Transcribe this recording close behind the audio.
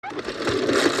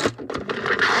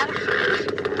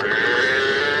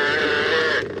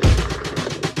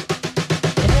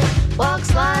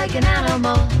an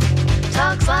animal,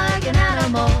 talks like an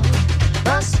animal,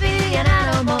 must be an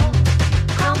animal.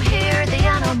 Come hear the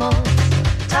animals,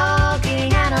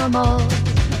 talking animals,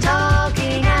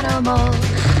 talking animals.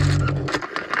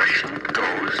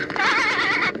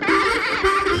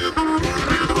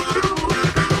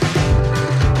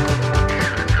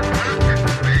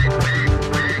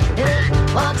 It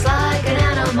walks like an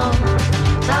animal,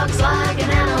 talks like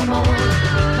an animal,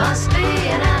 must be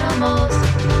an animal.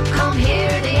 Come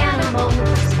hear the animals,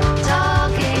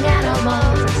 talking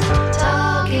animals,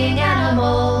 talking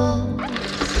animals.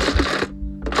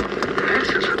 This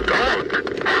is a dog.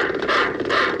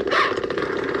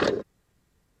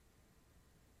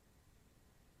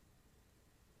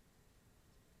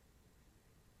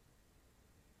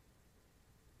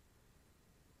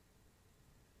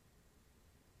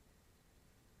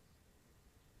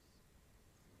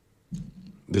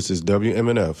 This is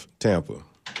WMNF, Tampa.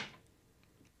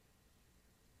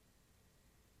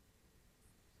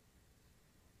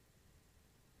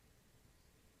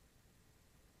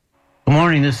 Good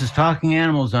morning. This is Talking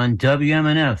Animals on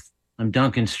WMNF. I'm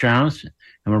Duncan Strauss,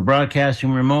 and we're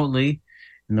broadcasting remotely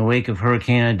in the wake of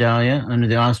Hurricane Idalia under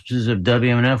the auspices of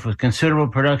WMNF with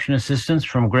considerable production assistance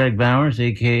from Greg Bowers,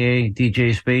 a.k.a.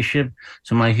 DJ Spaceship.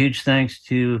 So my huge thanks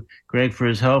to Greg for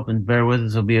his help, and bear with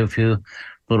us. There'll be a few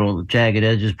little jagged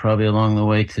edges probably along the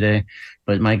way today.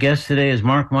 But my guest today is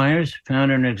Mark Myers,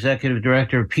 founder and executive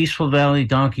director of Peaceful Valley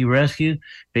Donkey Rescue,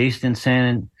 based in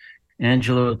San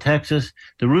Angelo, Texas.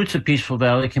 The roots of Peaceful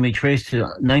Valley can be traced to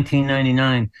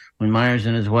 1999 when Myers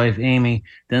and his wife, Amy,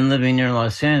 then living near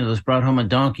Los Angeles, brought home a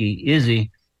donkey,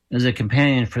 Izzy, as a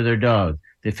companion for their dog.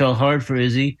 They felt hard for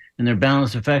Izzy, and their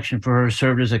boundless affection for her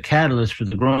served as a catalyst for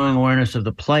the growing awareness of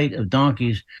the plight of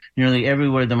donkeys nearly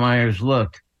everywhere the Myers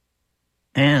looked,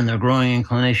 and their growing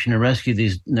inclination to rescue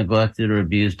these neglected or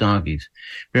abused donkeys.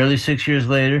 Barely 6 years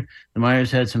later, the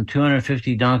Myers had some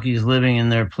 250 donkeys living in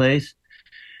their place.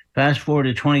 Fast forward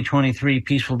to 2023,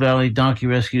 Peaceful Valley Donkey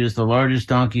Rescue is the largest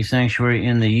donkey sanctuary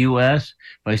in the U.S.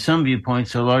 By some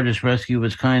viewpoints, the largest rescue of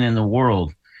its kind in the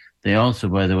world. They also,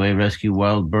 by the way, rescue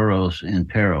wild burros in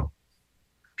peril.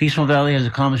 Peaceful Valley has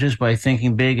accomplished this by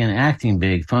thinking big and acting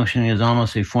big, functioning as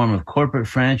almost a form of corporate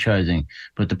franchising.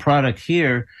 But the product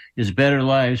here is better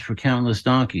lives for countless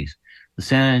donkeys. The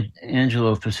San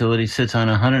Angelo facility sits on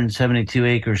a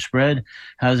 172-acre spread,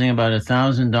 housing about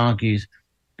 1,000 donkeys,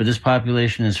 but this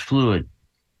population is fluid.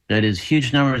 That is,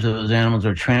 huge numbers of those animals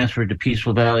are transferred to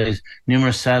Peaceful Valley's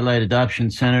numerous satellite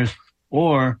adoption centers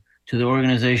or to the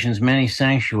organization's many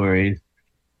sanctuaries,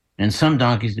 and some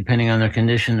donkeys, depending on their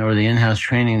condition or the in-house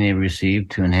training they receive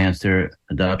to enhance their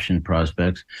adoption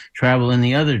prospects, travel in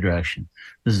the other direction.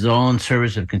 This is all in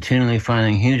service of continually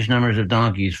finding huge numbers of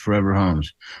donkeys forever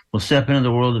homes. We'll step into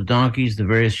the world of donkeys, the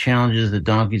various challenges that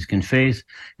donkeys can face,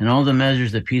 and all the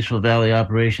measures that Peaceful Valley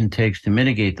operation takes to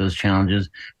mitigate those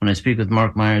challenges when I speak with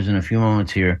Mark Myers in a few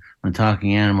moments here on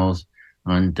Talking Animals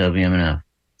on WMNF.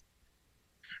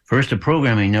 First, a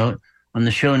programming note. On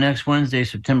the show next Wednesday,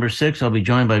 September 6th, I'll be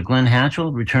joined by Glenn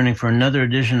Hatchell, returning for another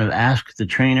edition of Ask the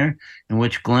Trainer, in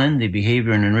which Glenn, the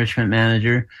Behavior and Enrichment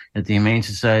Manager at the Humane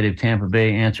Society of Tampa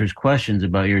Bay, answers questions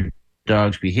about your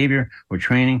dog's behavior or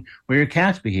training, or your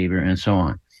cat's behavior, and so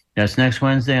on. That's next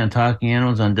Wednesday on Talking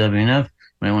Animals on WNF. You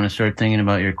might want to start thinking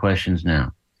about your questions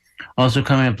now. Also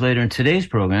coming up later in today's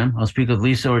program, I'll speak with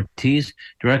Lisa Ortiz,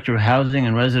 Director of Housing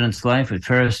and Residence Life at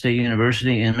Ferris State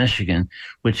University in Michigan,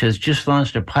 which has just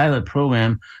launched a pilot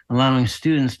program allowing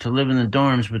students to live in the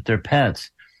dorms with their pets.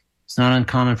 It's not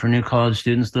uncommon for new college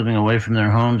students living away from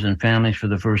their homes and families for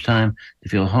the first time to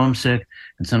feel homesick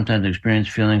and sometimes experience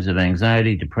feelings of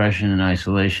anxiety, depression, and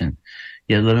isolation.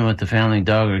 Yet living with the family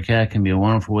dog or cat can be a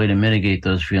wonderful way to mitigate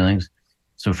those feelings.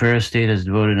 So Ferris State has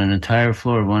devoted an entire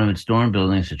floor of one of its dorm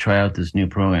buildings to try out this new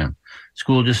program.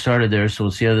 School just started there, so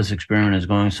we'll see how this experiment is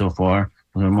going so far.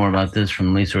 We'll learn more about this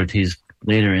from Lisa Ortiz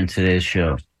later in today's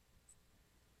show.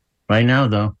 Right now,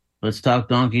 though, let's talk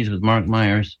donkeys with Mark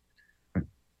Myers.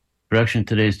 Production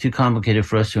today is too complicated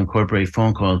for us to incorporate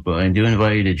phone calls, but I do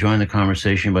invite you to join the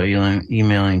conversation by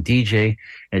emailing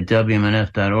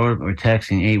dj@wmnf.org or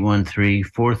texting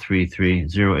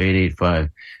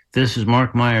 813-433-0885. This is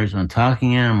Mark Myers on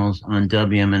Talking Animals on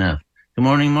WMNF. Good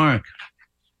morning, Mark.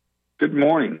 Good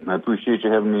morning. I appreciate you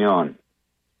having me on.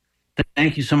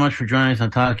 Thank you so much for joining us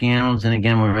on Talking Animals. And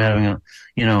again, we're having a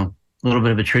little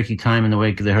bit of a tricky time in the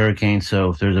wake of the hurricane.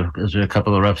 So if there's a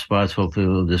couple of rough spots, hopefully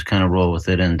we'll just kind of roll with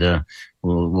it, and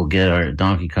we'll get our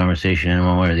donkey conversation in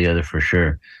one way or the other for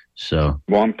sure. So,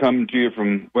 well, I'm coming to you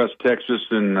from West Texas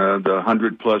in the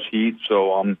 100+ heat,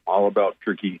 so I'm all about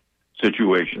tricky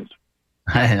situations.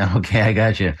 Okay, I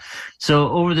got you. So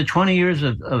over the 20 years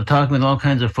of talking with all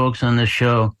kinds of folks on this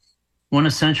show, one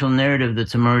essential narrative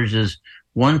that's emerged is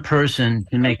one person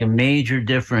can make a major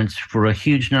difference for a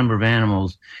huge number of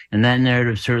animals, and that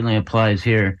narrative certainly applies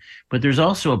here. But there's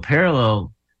also a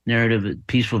parallel narrative at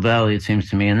Peaceful Valley, it seems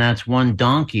to me, and that's one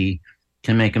donkey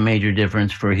can make a major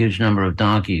difference for a huge number of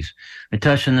donkeys. I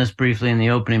touched on this briefly in the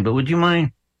opening, but would you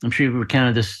mind? I'm sure you've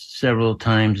recounted this several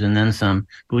times and then some,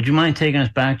 but would you mind taking us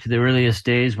back to the earliest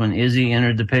days when Izzy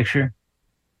entered the picture?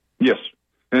 Yes.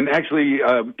 And actually,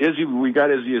 Izzy, we got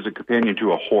Izzy as a companion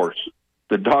to a horse.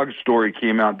 The dog story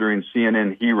came out during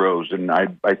CNN Heroes, and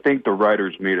I think the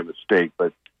writers made a mistake,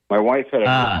 but my wife had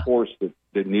a horse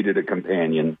that needed a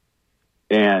companion.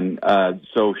 And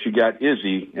so she got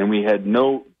Izzy, and we had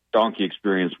no donkey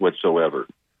experience whatsoever.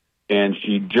 And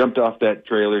she jumped off that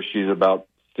trailer. She's about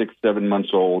 6-7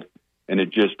 months old, and it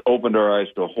just opened our eyes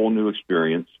to a whole new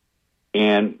experience.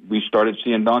 And we started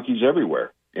seeing donkeys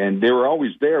everywhere. And they were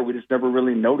always there. We just never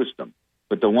really noticed them.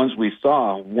 But the ones we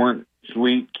saw weren't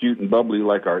sweet, cute, and bubbly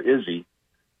like our Izzy.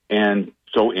 And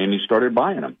so Amy started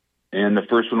buying them. And the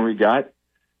first one we got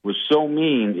was so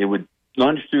mean, it would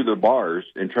lunge through the bars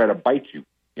and try to bite you.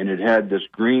 And it had this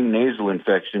green nasal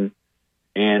infection.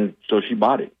 And so she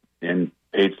bought it and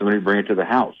paid somebody to bring it to the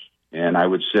house. And I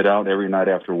would sit out every night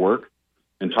after work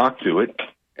and talk to it.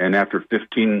 And after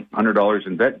 $1,500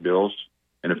 in vet bills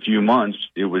in a few months,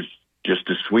 it was just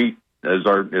as sweet as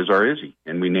our Izzy,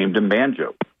 and we named him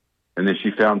Banjo. And then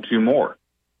she found 2 more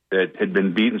that had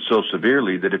been beaten so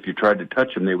severely that if you tried to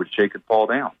touch them, they would shake and fall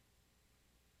down.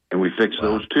 And we fixed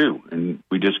those too, and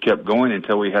we just kept going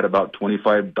until we had about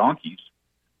 25 donkeys.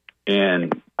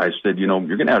 And I said, you're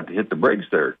going to have to hit the brakes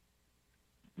there.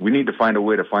 We need to find a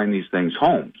way to find these things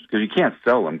homes, because you can't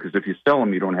sell them, because if you sell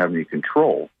them, you don't have any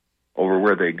control over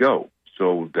where they go.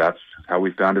 So that's how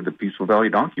we founded the Peaceful Valley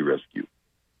Donkey Rescue.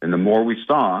 And the more we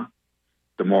saw,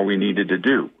 the more we needed to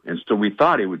do. And so we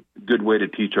thought it would be a good way to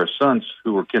teach our sons,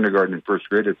 who were kindergarten and first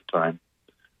grade at the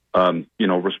time,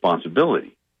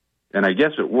 responsibility. And I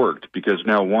guess it worked, because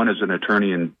now one is an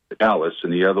attorney in Dallas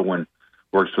and the other one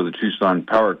works for the Tucson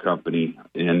Power Company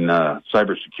in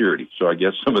cybersecurity. So I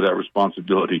guess some of that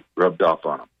responsibility rubbed off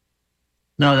on them.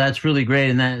 No, that's really great.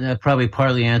 And that probably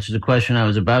partly answers the question I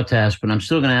was about to ask, but I'm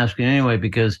still going to ask you anyway,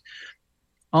 because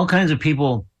all kinds of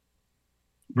people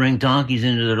bring donkeys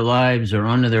into their lives or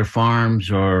onto their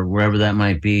farms or wherever that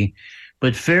might be.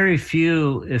 But very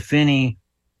few, if any,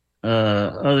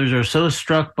 others are so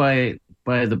struck by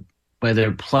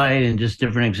their plight, and just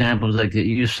different examples like that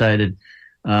you cited,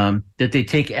 that they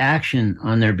take action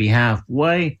on their behalf.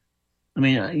 Why? I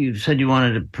mean, you said you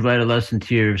wanted to provide a lesson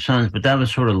to your sons, but that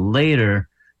was sort of later.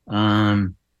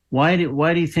 Why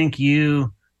do you think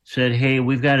you said, "Hey,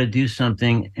 we've got to do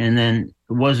something," and then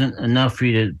it wasn't enough for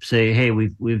you to say, "Hey,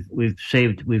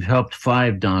 we've helped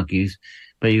 5 donkeys,"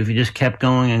 but if you just kept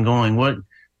going and going,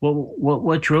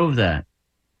 what drove that?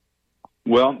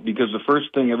 Well, because the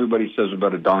first thing everybody says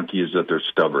about a donkey is that they're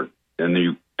stubborn,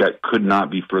 and that could not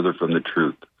be further from the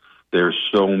truth. They're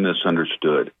so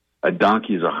misunderstood. A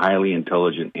donkey is a highly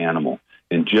intelligent animal,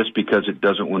 and just because it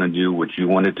doesn't want to do what you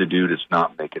want it to do does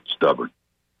not make it stubborn.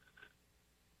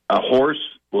 A horse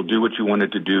will do what you want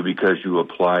it to do because you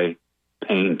apply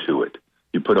pain to it.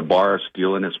 You put a bar of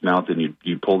steel in its mouth and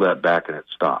you pull that back and it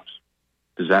stops.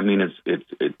 Does that mean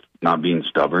it's not being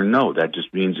stubborn? No, that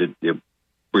just means it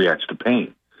reacts to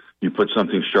pain. You put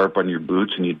something sharp on your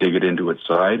boots and you dig it into its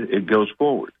side, it goes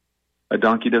forward. A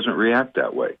donkey doesn't react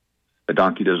that way. A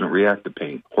donkey doesn't react to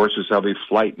pain. Horses have a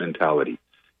flight mentality.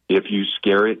 If you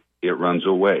scare it, it runs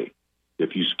away.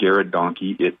 If you scare a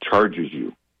donkey, it charges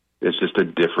you. It's just a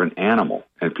different animal,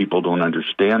 and people don't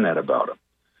understand that about them.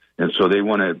 And so they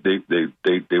want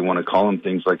to call them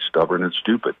things like stubborn and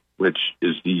stupid, which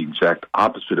is the exact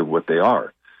opposite of what they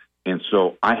are. And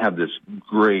so I have this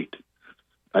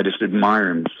I just admire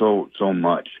him so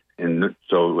much. And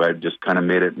so I just kind of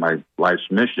made it my life's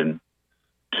mission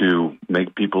to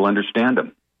make people understand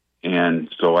them. And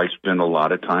so I spend a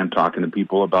lot of time talking to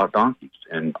people about donkeys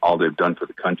and all they've done for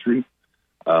the country.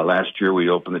 Last year, we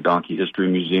opened the Donkey History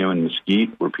Museum in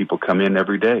Mesquite, where people come in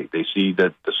every day. They see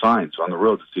the signs on the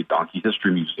road that say Donkey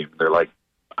History Museum. They're like,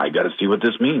 I got to see what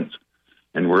this means.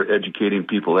 And we're educating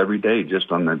people every day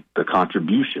just on the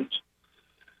contributions.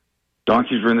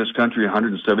 Donkeys were in this country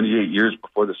 178 years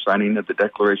before the signing of the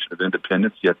Declaration of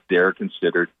Independence, yet they're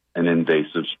considered an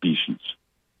invasive species.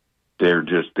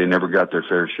 They never got their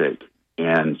fair shake.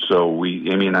 And so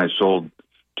Amy and I sold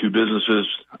 2 businesses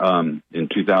in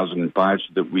 2005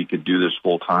 so that we could do this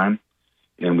full time,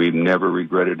 and we've never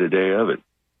regretted a day of it.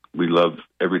 We love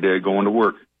every day going to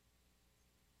work.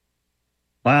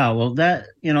 Wow. Well,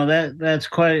 that's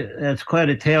quite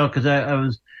a tale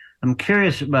because I'm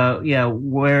curious about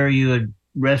where you had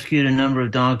rescued a number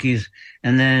of donkeys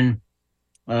and then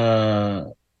uh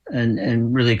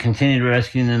and really continued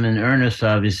rescuing them in earnest,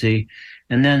 obviously.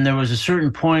 And then there was a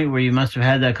certain point where you must have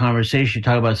had that conversation. You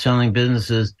talk about selling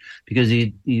businesses because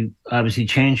you obviously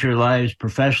changed your lives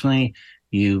professionally.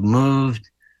 You moved.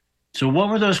 So what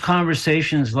were those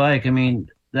conversations like? I mean,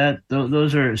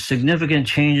 those are significant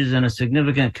changes and a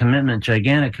significant commitment,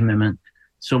 gigantic commitment.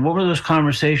 So what were those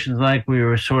conversations like? We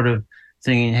were sort of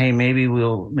thinking, hey, maybe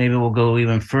we'll go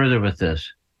even further with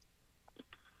this.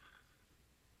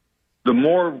 The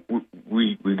more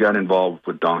we got involved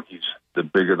with donkeys, the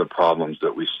bigger the problems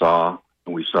that we saw,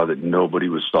 and we saw that nobody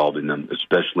was solving them,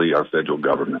 especially our federal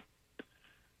government.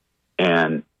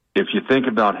 And if you think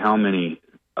about how many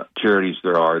charities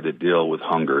there are that deal with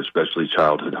hunger, especially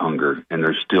childhood hunger, and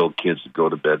there's still kids that go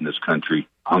to bed in this country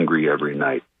hungry every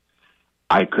night,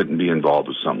 I couldn't be involved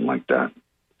with something like that.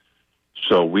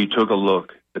 So we took a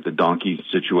look at the donkey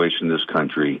situation in this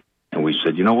country, and we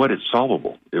said, you know what, it's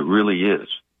solvable. It really is.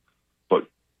 But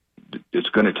it's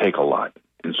going to take a lot.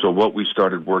 And so what we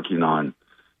started working on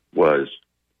was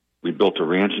we built a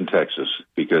ranch in Texas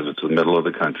because it's the middle of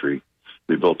the country.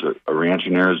 We built a ranch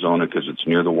in Arizona because it's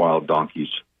near the wild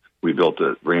donkeys. We built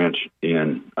a ranch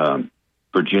in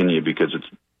Virginia because it's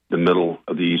the middle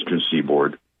of the eastern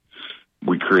seaboard.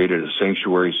 We created a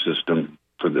sanctuary system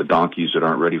for the donkeys that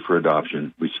aren't ready for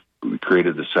adoption. We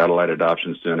created the Satellite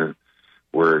Adoption Center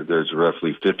where there's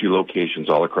roughly 50 locations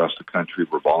all across the country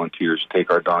where volunteers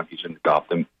take our donkeys and adopt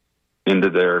them into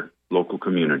their local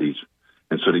communities.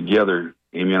 And so together,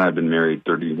 Amy and I have been married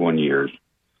 31 years.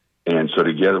 And so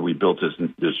together we built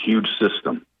this huge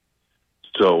system.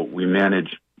 So we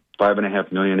manage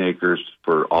 5.5 million acres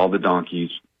for all the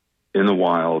donkeys in the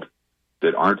wild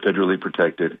that aren't federally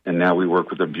protected. And now we work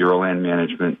with the Bureau of Land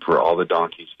Management for all the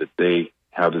donkeys that they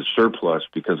have as surplus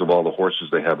because of all the horses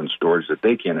they have in storage that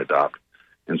they can't adopt.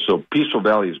 And so Peaceful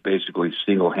Valley is basically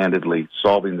single-handedly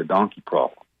solving the donkey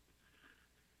problem.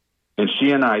 And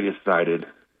she and I decided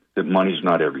that money's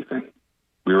not everything.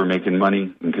 We were making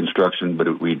money in construction,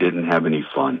 but we didn't have any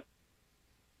fun.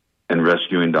 And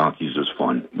rescuing donkeys is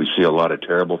fun. We see a lot of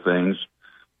terrible things,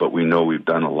 but we know we've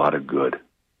done a lot of good.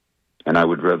 And I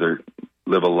would rather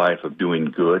live a life of doing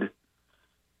good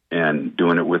and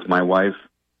doing it with my wife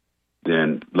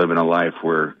than living a life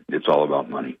where it's all about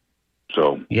money.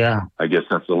 So Yeah. I guess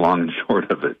that's the long and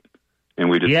short of it. And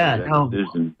we just made that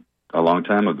decision a long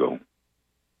time ago.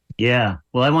 Yeah.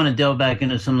 Well, I want to delve back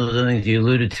into some of the things you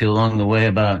alluded to along the way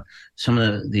about some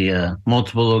of the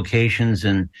multiple locations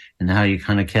and how you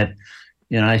kind of kept,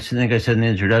 I think I said in the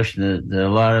introduction that a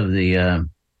lot of the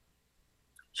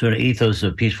sort of ethos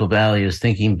of Peaceful Valley is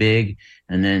thinking big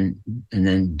and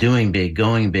then doing big,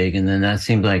 going big. And then that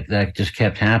seemed like that just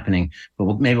kept happening.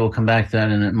 But maybe we'll come back to that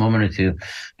in a moment or two.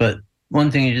 But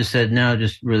one thing you just said now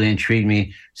just really intrigued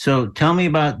me. So tell me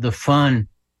about the fun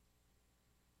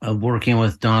of working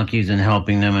with donkeys and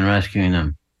helping them and rescuing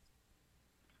them.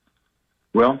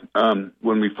 Well,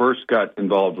 when we first got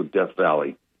involved with Death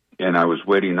Valley, and I was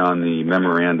waiting on the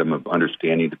memorandum of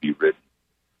understanding to be written,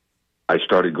 I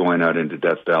started going out into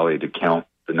Death Valley to count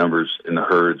the numbers in the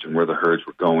herds and where the herds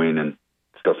were going and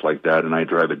stuff like that. And I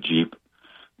drive a Jeep,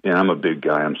 and I'm a big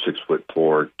guy. I'm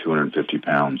 6'4", 250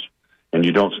 pounds. And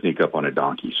you don't sneak up on a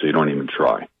donkey, so you don't even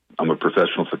try. I'm a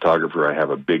professional photographer. I have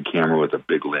a big camera with a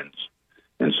big lens.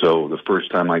 And so the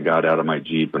first time I got out of my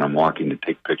Jeep and I'm walking to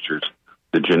take pictures,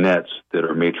 the Jeanettes that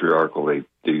are matriarchal,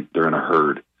 they're in a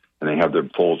herd, and they have their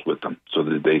foals with them. So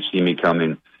that they see me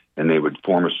coming, and they would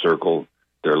form a circle.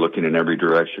 They're looking in every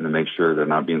direction to make sure they're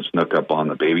not being snuck up on.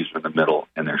 The babies are in the middle,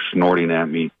 and they're snorting at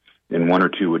me, and one or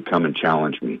two would come and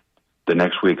challenge me. The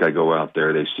next week I go out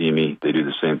there, they see me, they do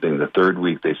the same thing. The third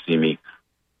week they see me,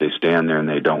 they stand there and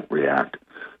they don't react.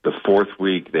 The fourth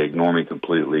week they ignore me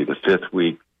completely. The fifth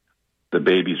week, the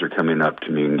babies are coming up to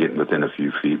me and getting within a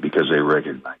few feet because they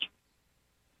recognize me.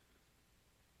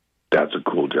 That's a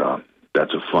cool job.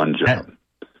 That's a fun job.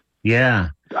 Yeah.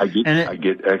 I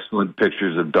get excellent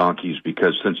pictures of donkeys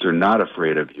because since they're not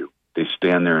afraid of you, they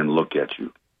stand there and look at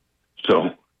you.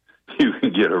 So you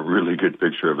can get a really good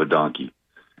picture of a donkey.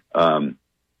 And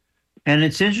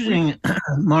it's interesting,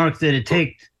 Mark, that it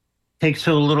takes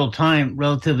so little time,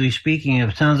 relatively speaking.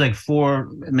 It sounds like 4,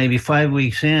 maybe 5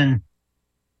 weeks in,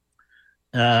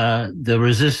 the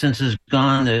resistance is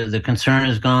gone, the concern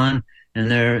is gone, and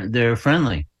they're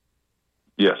friendly.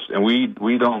 Yes, and we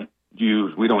don't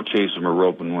chase them or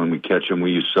rope them when we catch them.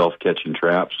 We use self-catching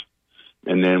traps,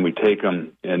 and then we take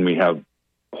them and we have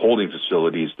holding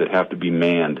facilities that have to be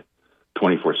manned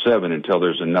 24/7 until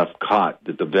there's enough caught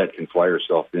that the vet can fly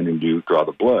herself in and draw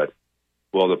the blood.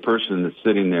 Well, the person that's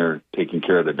sitting there taking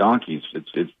care of the donkeys,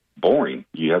 it's boring.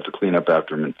 You have to clean up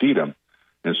after them and feed them.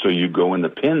 And so you go in the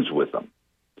pens with them.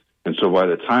 And so by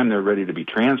the time they're ready to be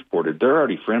transported, they're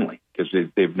already friendly because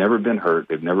they've never been hurt.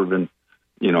 They've never been,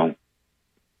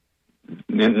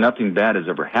 nothing bad has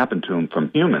ever happened to them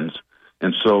from humans.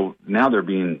 And so now they're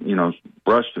being,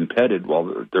 brushed and petted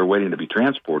while they're waiting to be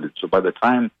transported. So by the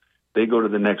time they go to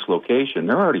the next location,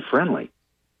 they're already friendly.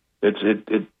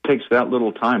 It takes that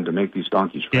little time to make these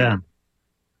donkeys friendly.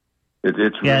 Yeah.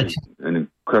 It's really an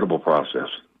incredible process.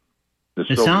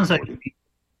 It sounds like,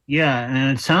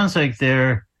 and it sounds like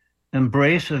their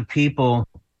embrace of people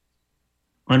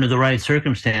under the right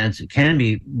circumstance, it can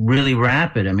be really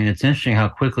rapid. I mean, it's interesting how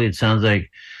quickly it sounds like,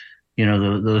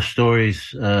 those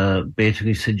stories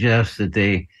basically suggest that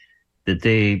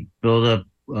they build up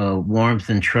warmth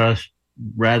and trust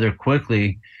rather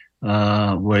quickly,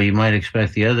 where you might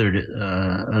expect the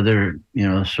other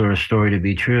sort of story to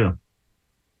be true.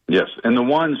 Yes, and the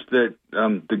ones that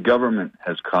the government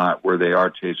has caught where they are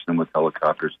chasing them with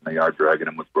helicopters and they are dragging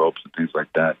them with ropes and things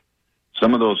like that,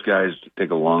 some of those guys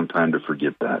take a long time to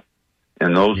forget that.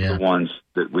 And those are the ones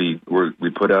that we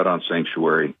put out on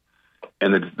sanctuary.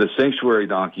 And the sanctuary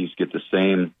donkeys get the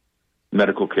same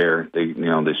medical care. They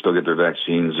still get their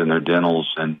vaccines and their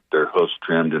dentals and their hoofs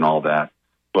trimmed and all that.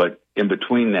 But in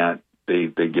between that, they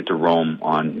get to roam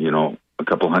on, a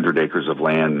couple hundred acres of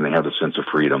land, and they have a sense of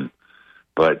freedom.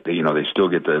 But, they still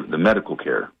get the medical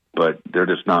care, but they're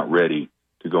just not ready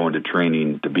to go into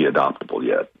training to be adoptable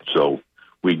yet. So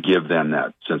we give them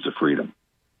that sense of freedom.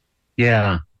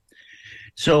 Yeah.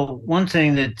 So one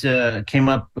thing that came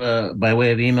up by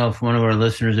way of email from one of our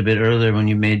listeners a bit earlier when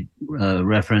you made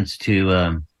reference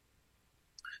to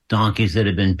donkeys that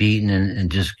had been beaten and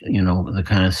just, the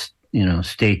kind of,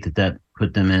 state that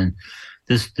put them in.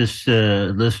 This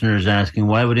listener is asking,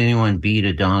 why would anyone beat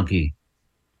a donkey?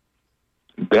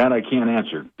 That I can't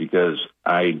answer because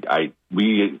why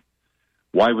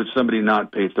would somebody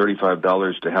not pay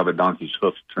 $35 to have a donkey's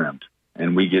hoof trimmed?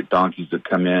 And we get donkeys that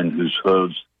come in whose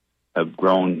hooves have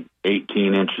grown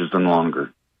 18 inches and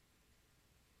longer.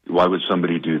 Why would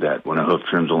somebody do that when a hoof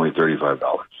trim's only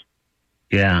 $35?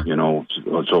 Yeah.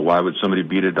 So why would somebody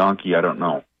beat a donkey? I don't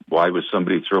know. Why would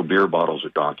somebody throw beer bottles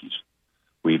at donkeys?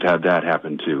 We've had that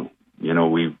happen too.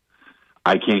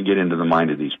 I can't get into the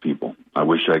mind of these people. I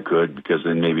wish I could, because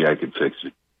then maybe I could fix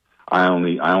it. I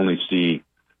only see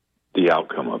the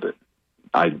outcome of it.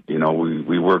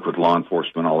 We work with law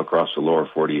enforcement all across the lower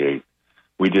 48.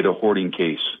 We did a hoarding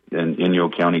case in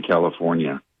Inyo County,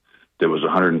 California. There was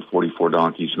 144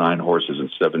 donkeys, 9 horses, and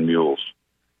 7 mules.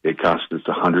 It cost us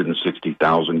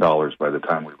 $160,000 by the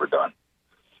time we were done.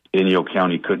 Inyo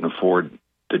County couldn't afford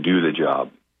to do the job.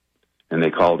 And they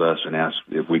called us and asked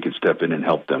if we could step in and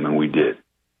help them, and we did.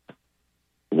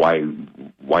 Why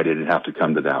did it have to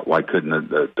come to that? Why couldn't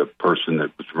the person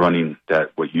that was running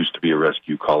that, what used to be a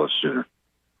rescue, call us sooner?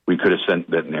 We could have sent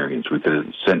veterinarians. We could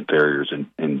have sent farriers and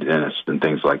dentists and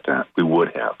things like that. We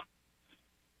would have.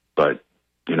 But,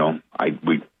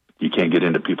 you can't get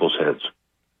into people's heads.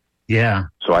 Yeah.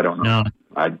 So I don't know. No.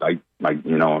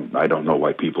 I don't know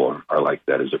why people are like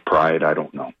that. Is it pride? I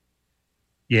don't know.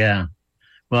 Yeah.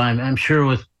 Well, I'm sure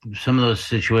with some of those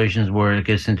situations where it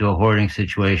gets into a hoarding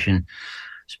situation,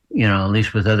 at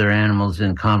least with other animals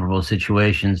in comparable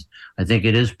situations, I think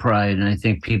it is pride. And I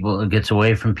think it gets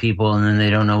away from people, and then they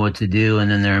don't know what to do.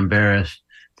 And then they're embarrassed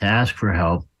to ask for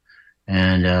help.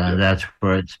 And that's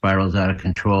where it spirals out of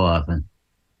control often.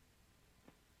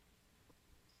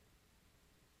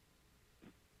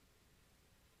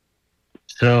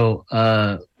 So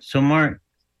Mark,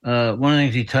 one of the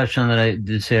things you touched on that I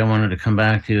did say I wanted to come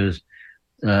back to is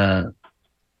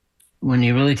when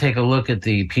you really take a look at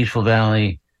the Peaceful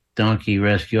Valley donkey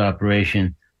rescue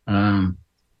operation, it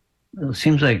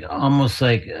seems like almost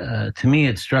like, to me,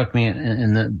 it struck me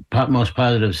in the most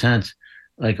positive sense,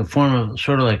 like a form of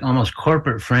sort of like almost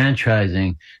corporate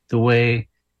franchising, the way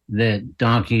that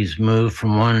donkeys move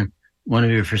from one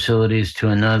of your facilities to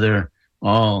another,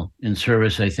 all in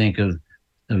service, I think, of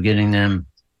getting them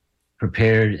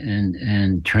prepared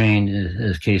and trained,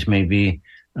 as case may be,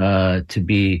 to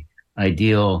be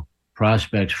ideal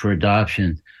prospects for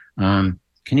adoption.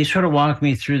 Can you sort of walk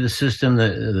me through the system,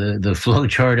 the flow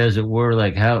chart, as it were,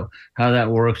 like how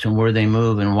that works and where they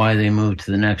move and why they move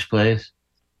to the next place?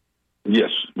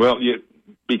 Yes. Well,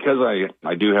 because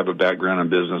I do have a background in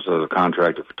business as a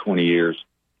contractor for 20 years,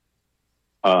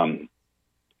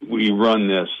 we run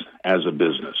this as a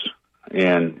business.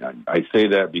 And I say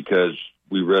that because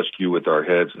we rescue with our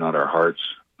heads, not our hearts.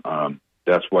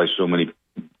 That's why so many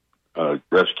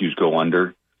rescues go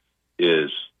under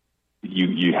is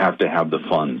you have to have the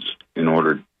funds in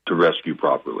order to rescue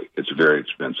properly. It's very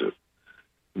expensive.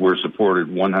 We're supported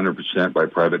 100% by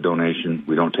private donation.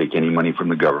 We don't take any money from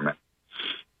the government.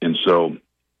 And so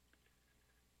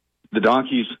the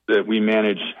donkeys that we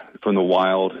manage from the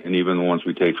wild, and even the ones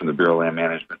we take from the Bureau of Land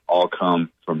Management, all come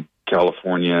from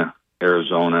California,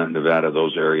 Arizona, Nevada,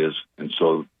 those areas. And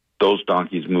so those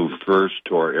donkeys move first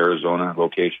to our Arizona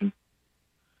location.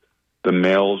 The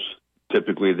males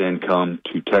typically then come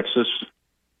to Texas,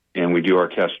 and we do our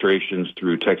castrations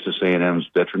through Texas A&M's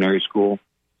veterinary school.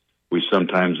 We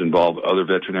sometimes involve other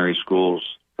veterinary schools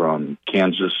from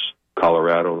Kansas,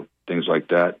 Colorado, things like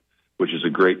that, which is a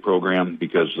great program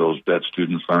because those vet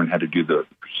students learn how to do the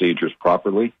procedures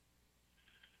properly.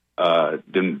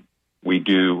 Then we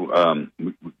do,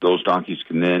 those donkeys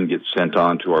can then get sent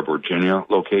on to our Virginia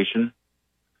location.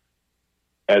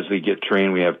 As they get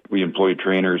trained, we employ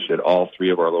trainers at all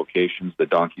 3 of our locations. The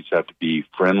donkeys have to be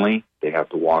friendly. They have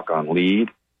to walk on lead.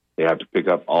 They have to pick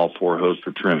up all 4 hooves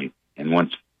for trimming. And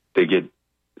once they get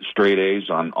straight A's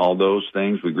on all those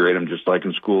things, we grade them just like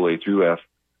in school, A through F.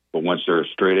 But once they're a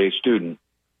straight A student,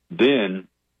 then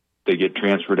they get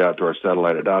transferred out to our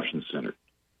satellite adoption center.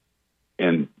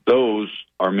 And those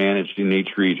are managed in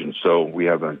each region. So we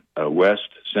have a west,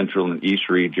 central, and east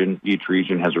region. Each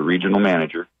region has a regional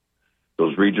manager.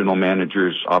 Those regional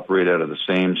managers operate out of the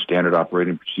same standard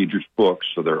operating procedures books,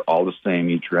 so they're all the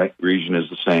same. Each region is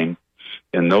the same.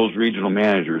 And those regional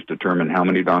managers determine how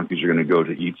many donkeys are going to go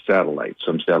to each satellite.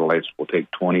 Some satellites will take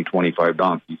 20, 25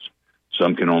 donkeys.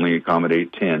 Some can only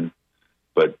accommodate 10.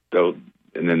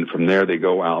 And then from there, they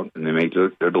go out and they make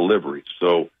their deliveries.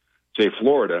 So, say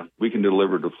Florida, we can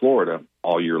deliver to Florida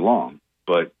all year long.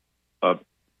 But up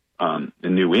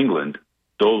in New England,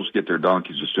 those get their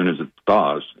donkeys as soon as it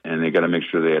thaws, and they got to make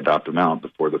sure they adopt them out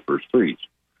before the first freeze.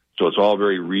 So it's all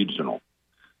very regional,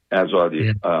 as are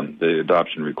the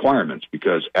adoption requirements,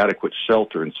 because adequate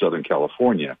shelter in Southern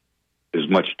California is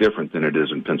much different than it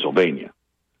is in Pennsylvania.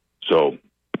 So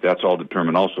that's all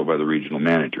determined also by the regional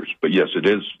managers. But yes, it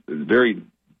is very,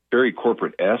 very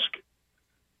corporate-esque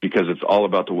because it's all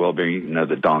about the well-being of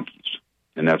the donkeys,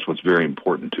 and that's what's very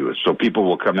important to us. So people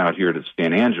will come out here to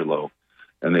San Angelo,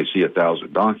 and they see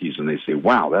 1,000 donkeys, and they say,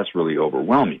 wow, that's really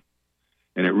overwhelming.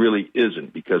 And it really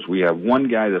isn't, because we have one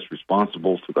guy that's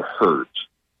responsible for the herds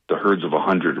of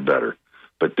 100 or better.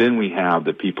 But then we have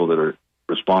the people that are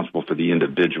responsible for the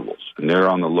individuals, and they're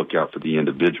on the lookout for the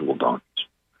individual donkeys.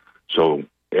 So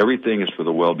everything is for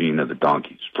the well-being of the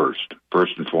donkeys first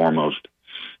and foremost.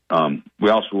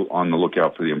 We also on the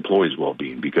lookout for the employees'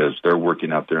 well-being, because they're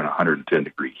working out there in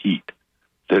 110-degree heat.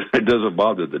 It doesn't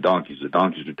bother the donkeys. The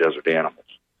donkeys are desert animals.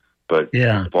 But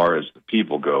as far as the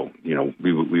people go,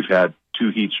 we've had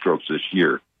 2 heat strokes this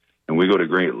year, and we go to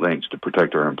great lengths to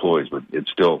protect our employees, but it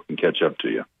still can catch up to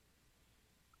you.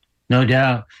 No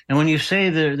doubt. And when you say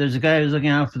there's a guy who's looking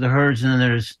out for the herds, and then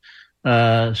there's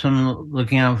someone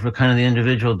looking out for kind of the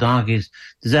individual donkeys,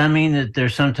 does that mean that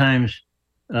there's sometimes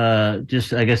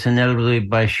just, I guess, inevitably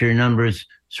by sheer numbers,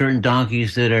 certain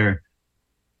donkeys that are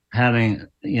having,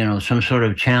 some sort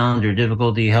of challenge or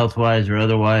difficulty health-wise or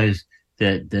otherwise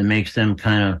that makes them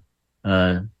kind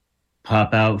of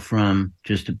pop out from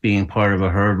just being part of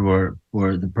a herd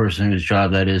where the person whose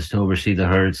job that is to oversee the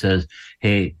herd says,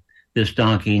 hey, this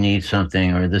donkey needs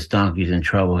something, or this donkey's in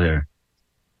trouble here?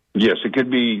 Yes, it could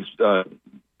be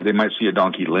they might see a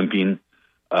donkey limping.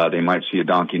 They might see a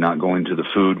donkey not going to the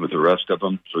food with the rest of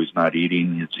them, so he's not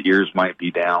eating. His ears might be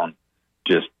down,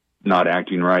 just not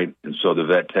acting right. And so the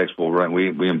vet techs will run.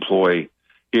 We employ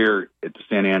here at the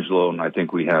San Angelo, and I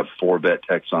think we have 4 vet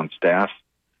techs on staff.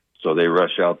 So they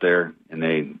rush out there and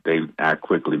they act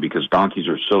quickly, because donkeys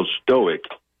are so stoic,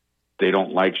 they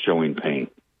don't like showing pain.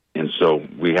 And so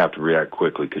we have to react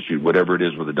quickly, because whatever it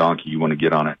is with a donkey, you want to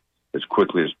get on it as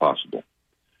quickly as possible.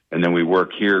 And then we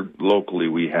work here locally.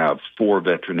 We have 4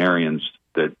 veterinarians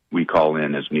that we call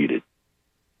in as needed.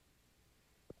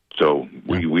 So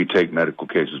we take medical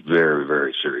cases very,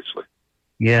 very seriously.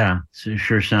 Yeah, it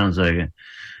sure sounds like it.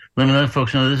 Let me let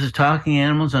folks know this is Talking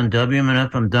Animals on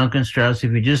WMNF. I'm Duncan Strauss.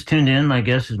 If you just tuned in, my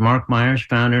guest is Mark Myers,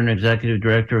 founder and executive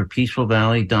director of Peaceful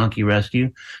Valley Donkey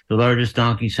Rescue, the largest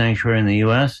donkey sanctuary in the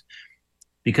U.S.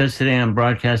 Because today I'm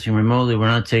broadcasting remotely, we're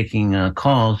not taking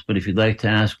calls, but if you'd like to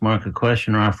ask Mark a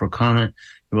question or offer a comment,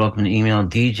 you're welcome to email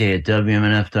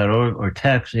dj@wmnf.org or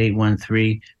text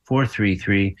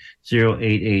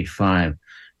 813-433-0885.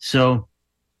 So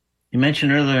you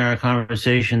mentioned earlier in our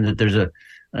conversation that there's a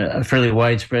fairly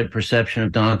widespread perception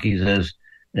of donkeys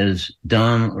as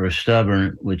dumb or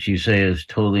stubborn, which you say is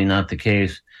totally not the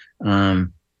case.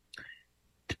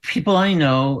 people I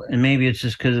know, and maybe it's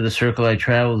just because of the circle I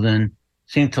traveled in,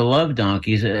 seem to love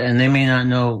donkeys, and they may not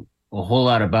know a whole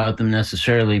lot about them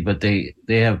necessarily, but they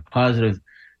have positive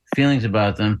feelings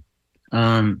about them.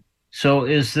 So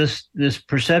is this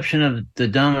perception of the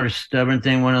dumb or stubborn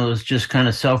thing one of those just kind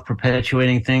of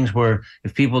self-perpetuating things where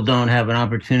if people don't have an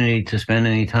opportunity to spend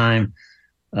any time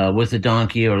with a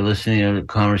donkey or listening to a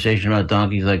conversation about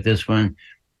donkeys like this one,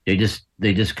 they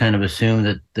just kind of assume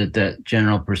that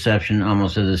general perception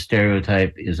almost as a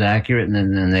stereotype is accurate, and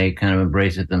then they kind of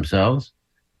embrace it themselves?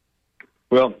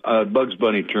 Well, Bugs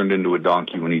Bunny turned into a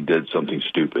donkey when he did something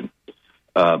stupid.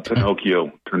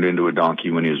 Pinocchio turned into a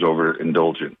donkey when he was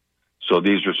overindulgent. So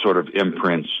these are sort of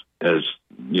imprints as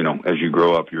you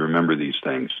grow up, you remember these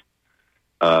things.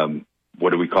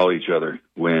 What do we call each other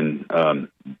when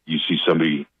you see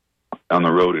somebody on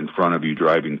the road in front of you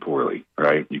driving poorly,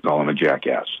 right? You call them a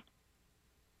jackass.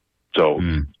 So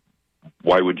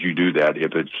why would you do that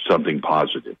if it's something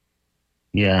positive?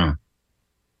 Yeah.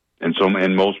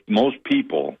 And most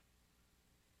people,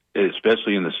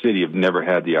 especially in the city, have never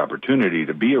had the opportunity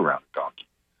to be around a donkey.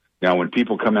 Now, when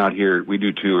people come out here, we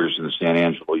do tours in the San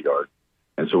Angelo yard.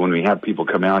 And so when we have people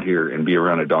come out here and be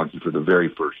around a donkey for the very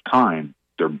first time,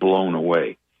 they're blown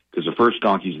away because the first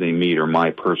donkeys they meet are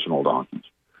my personal donkeys.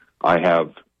 I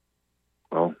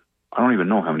don't even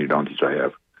know how many donkeys I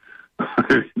have,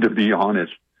 to be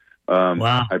honest.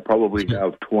 Wow. I probably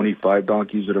have 25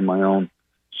 donkeys that are my own.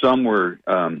 Some were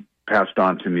passed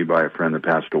on to me by a friend that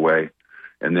passed away.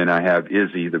 And then I have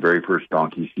Izzy, the very first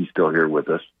donkey. She's still here with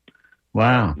us.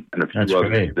 Wow. And a few That's others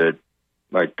great. that,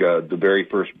 like the very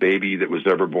first baby that was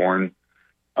ever born,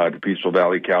 the Peaceful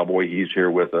Valley Cowboy, he's here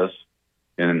with us.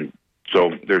 And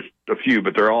so there's a few,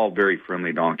 but they're all very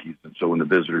friendly donkeys. And so when the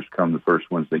visitors come, the first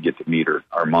ones they get to meet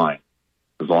are mine,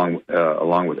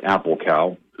 along with Apple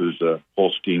Cow, who's a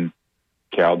Holstein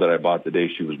cow that I bought the day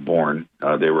she was born.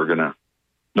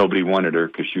 Nobody wanted her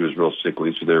because she was real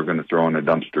sickly, so they were going to throw in a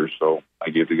dumpster. So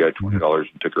I gave the guy $20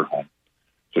 and took her home.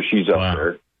 So she's up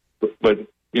there. But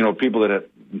people that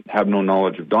have no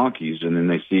knowledge of donkeys, and then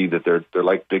they see that they're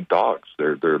like big dogs.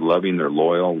 They're loving, they're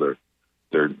loyal,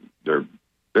 they're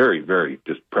very, very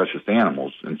just precious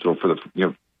animals. And so for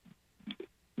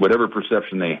whatever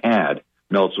perception they had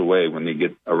melts away when they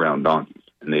get around donkeys,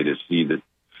 and they just see that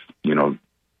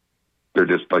they're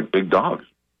just like big dogs.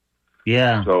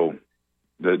 Yeah. So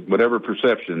whatever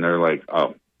perception, they're like,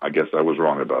 oh, I guess I was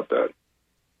wrong about that.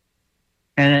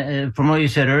 And from what you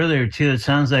said earlier, too, it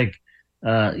sounds like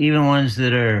even ones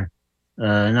that are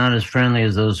not as friendly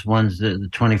as those ones, the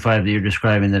 25 that you're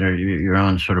describing that are your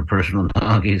own sort of personal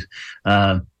donkeys.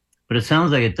 But it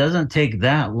sounds like it doesn't take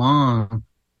that long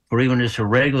for even just a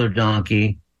regular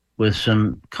donkey with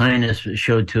some kindness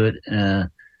showed to it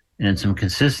and some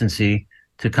consistency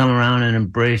to come around and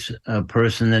embrace a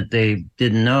person that they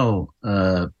didn't know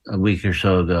a week or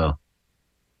so ago.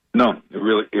 No, it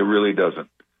really doesn't.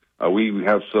 We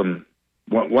have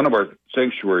one of our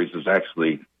sanctuaries is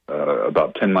actually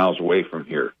about 10 miles away from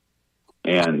here.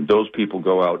 And those people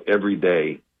go out every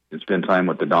day and spend time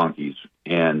with the donkeys.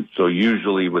 And so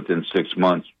usually within 6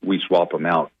 months, we swap them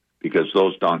out because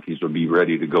those donkeys will be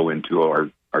ready to go into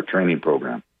our training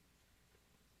program.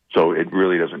 So it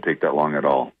really doesn't take that long at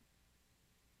all.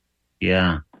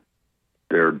 Yeah.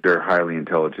 They're highly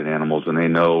intelligent animals, and they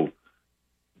know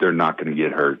they're not going to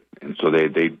get hurt. And so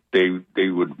they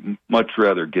would much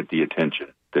rather get the attention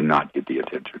than not get the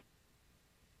attention.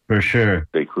 For sure.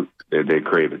 They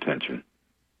crave attention.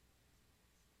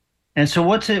 And so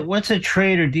what's a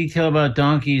trait or detail about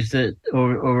donkeys that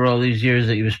over all these years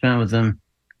that you've spent with them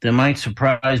that might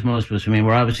surprise most of us? I mean,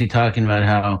 we're obviously talking about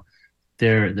how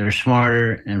they're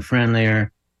smarter and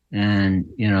friendlier and,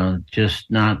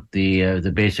 just not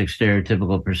the basic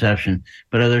stereotypical perception.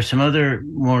 But are there some other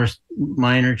more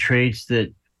minor traits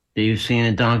that you've seen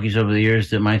in donkeys over the years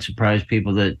that might surprise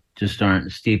people that just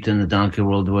aren't steeped in the donkey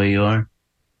world the way you are?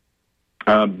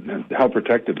 How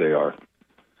protective they are.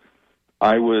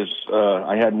 I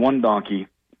had one donkey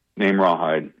named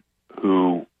Rawhide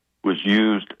who was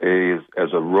used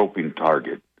as a roping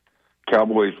target.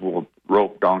 Cowboys will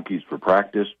rope donkeys for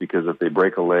practice because if they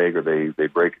break a leg or they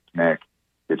break its neck,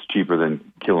 it's cheaper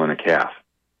than killing a calf.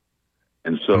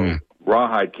 And so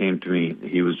Rawhide came to me.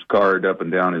 He was scarred up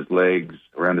and down his legs,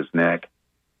 around his neck,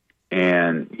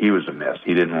 and he was a mess.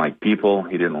 He didn't like people.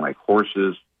 He didn't like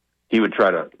horses. He would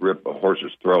try to rip a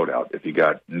horse's throat out if he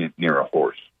got near a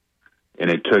horse. And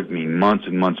it took me months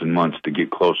and months and months to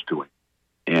get close to him.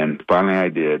 And finally I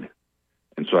did.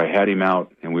 And so I had him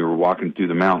out, and we were walking through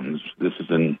the mountains. This is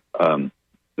in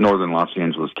northern Los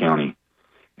Angeles County.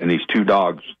 And these two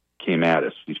dogs came at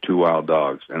us, these two wild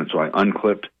dogs. And so I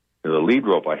unclipped the lead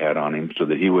rope I had on him so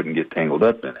that he wouldn't get tangled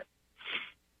up in it.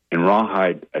 And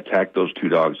Rawhide attacked those 2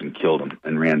 dogs and killed them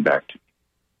and ran back to me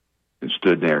and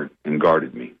stood there and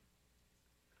guarded me.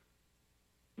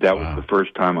 That was the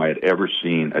first time I had ever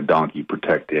seen a donkey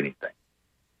protect anything.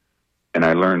 And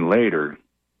I learned later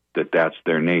that that's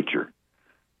their nature.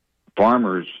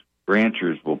 Farmers,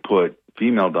 ranchers will put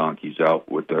female donkeys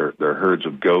out with their herds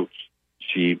of goats,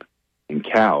 sheep, and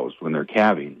cows when they're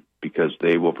calving because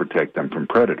they will protect them from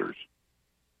predators.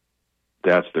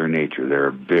 That's their nature.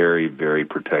 They're very, very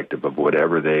protective of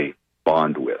whatever they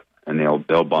bond with, and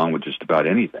they'll bond with just about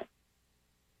anything.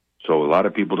 So a lot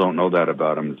of people don't know that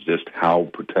about them. It's just how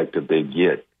protective they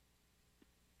get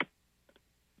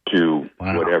to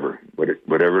whatever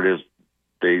it is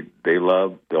they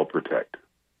love, they'll protect.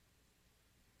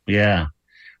 Yeah.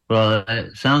 Well,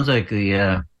 it sounds like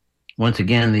once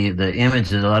again, the image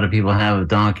that a lot of people have of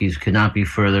donkeys could not be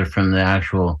further from the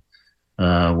actual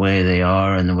way they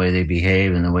are and the way they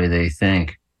behave and the way they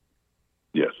think.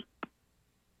 Yes.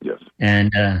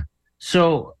 And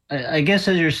so I guess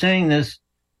as you're saying this,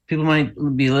 people might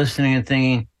be listening and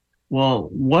thinking, well,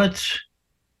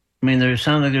 there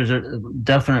sounds like there's a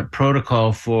definite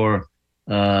protocol for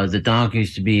the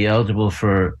donkeys to be eligible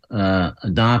for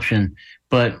adoption,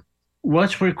 but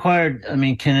what's required? I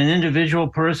mean, can an individual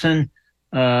person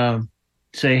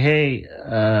say, hey,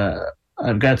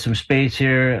 I've got some space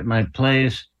here at my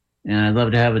place and I'd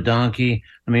love to have a donkey?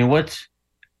 I mean,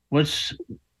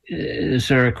 is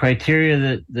there a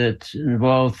criteria that's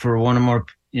involved for one or more,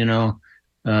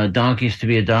 donkeys to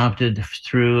be adopted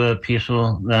through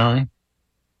Peaceful Valley?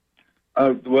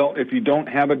 Well, if you don't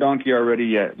have a donkey already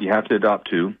yet, you have to adopt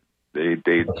 2.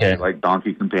 They like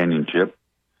donkey companionship.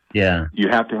 Yeah. You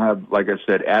have to have, like I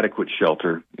said, adequate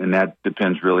shelter, and that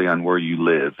depends really on where you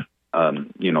live.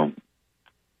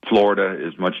 Florida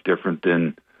is much different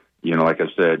than, like I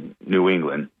said, New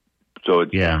England. So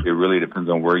it really depends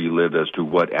on where you live as to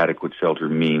what adequate shelter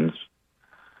means.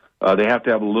 They have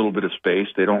to have a little bit of space.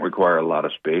 They don't require a lot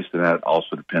of space, and that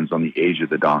also depends on the age of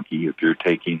the donkey. If you're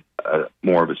taking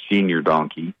more of a senior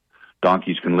donkey,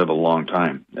 donkeys can live a long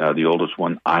time. The oldest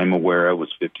one I'm aware of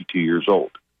was 52 years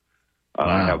old.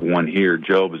 I have one here,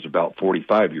 Job, is about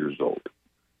 45 years old.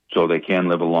 So they can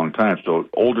live a long time. So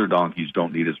older donkeys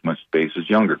don't need as much space as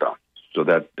younger donkeys. So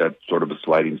that's sort of a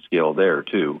sliding scale there,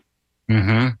 too.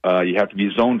 Mm-hmm. You have to be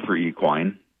zoned for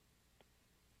equine.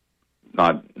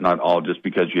 Not all just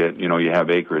because you have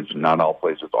acreage. Not all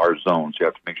places are zoned. So you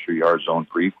have to make sure you are zoned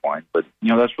for equine. But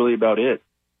that's really about it.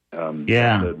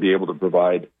 To be able to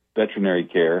provide veterinary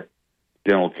care,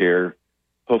 dental care,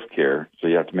 hoof care. So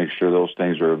you have to make sure those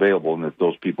things are available and that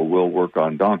those people will work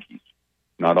on donkeys.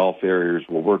 Not all farriers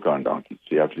will work on donkeys.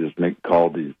 So you have to just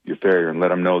call your farrier and let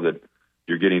them know that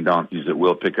you're getting donkeys that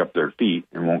will pick up their feet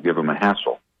and won't give them a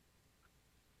hassle.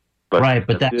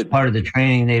 But that's part of the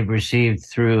training they've received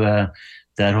through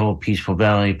that whole Peaceful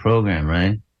Valley program,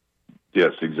 right?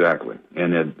 Yes, exactly.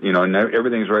 And and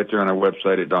everything's right there on our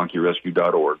website at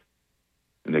donkeyrescue.org,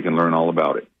 and they can learn all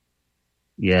about it.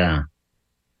 Yeah.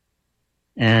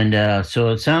 And so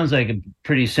it sounds like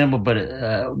pretty simple,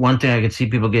 but one thing I could see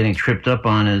people getting tripped up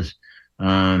on is,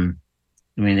 the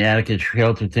adequate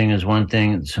shelter thing is one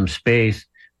thing, some space.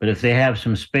 But if they have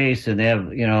some space and they have,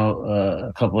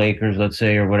 a couple acres, let's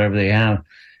say, or whatever they have,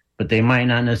 but they might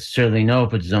not necessarily know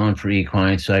if it's zoned for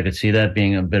equine. So I could see that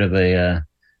being a bit of a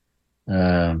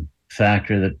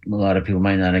factor that a lot of people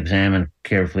might not examine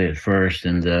carefully at first,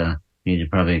 and need to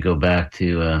probably go back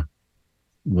to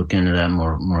look into that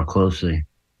more closely.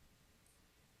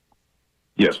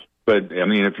 Yes, but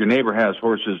if your neighbor has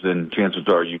horses, then chances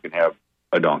are you can have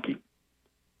a donkey.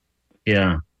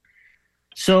 Yeah.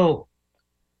 So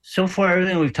far,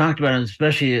 everything we've talked about,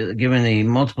 especially given the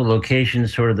multiple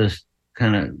locations, sort of this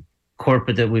kind of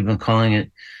corporate that we've been calling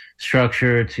it,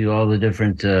 structure to all the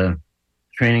different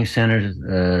training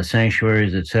centers,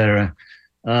 sanctuaries, etc.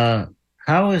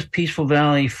 How is Peaceful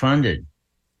Valley funded?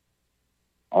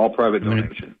 All private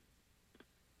donation.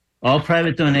 All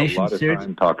private donations? A lot of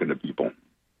time talking to people.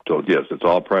 So, yes, it's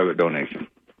all private donation.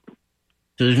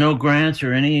 So there's no grants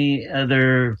or any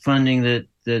other funding that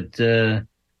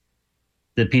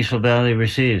Peaceful Valley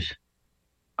receives?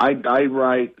 I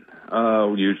write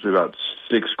usually about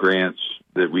 6 grants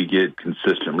that we get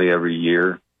consistently every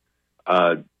year.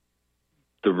 The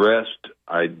rest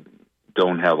I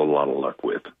don't have a lot of luck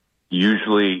with.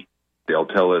 Usually they'll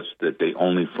tell us that they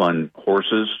only fund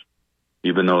horses,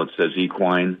 even though it says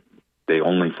equine. They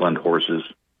only fund horses.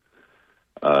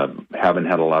 Haven't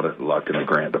had a lot of luck in the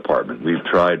grant department. We've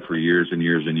tried for years and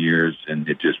years and years, and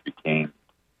it just became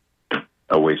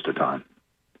a waste of time.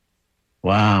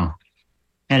 Wow.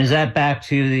 And is that back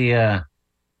to the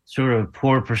sort of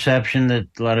poor perception that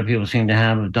a lot of people seem to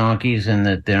have of donkeys, and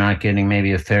that they're not getting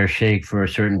maybe a fair shake for a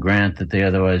certain grant that they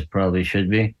otherwise probably should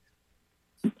be?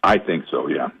 I think so,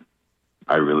 yeah.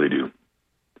 I really do.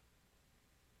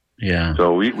 Yeah.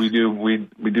 So we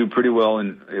do pretty well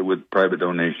with private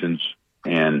donations,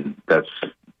 and that's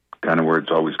kind of where it's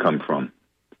always come from.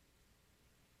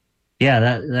 Yeah,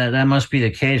 that must be the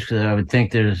case, because I would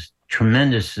think there's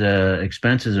tremendous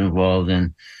expenses involved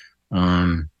in,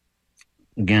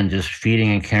 again, just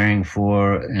feeding and caring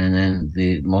for, and then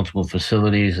the multiple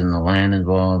facilities and the land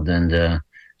involved, and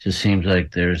just seems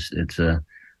like it's a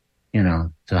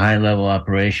high level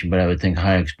operation, but I would think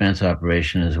high expense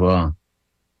operation as well.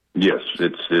 Yes,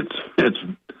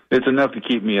 it's enough to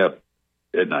keep me up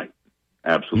at night.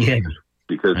 Absolutely, Yeah,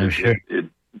 because I'm sure.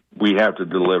 We have to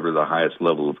deliver the highest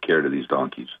level of care to these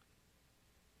donkeys.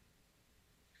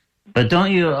 But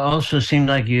don't you also seem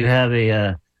like you have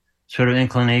a sort of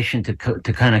inclination to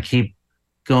kind of keep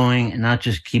going, and not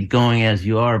just keep going as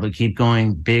you are, but keep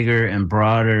going bigger and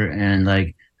broader, and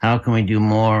like, how can we do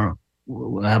more?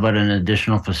 How about an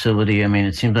additional facility? I mean,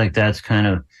 it seems like that's kind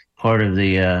of part of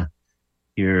the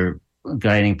your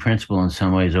guiding principle in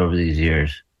some ways over these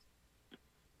years.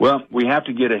 Well, we have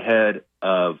to get ahead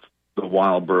of the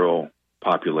wild burro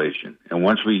population, and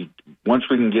once we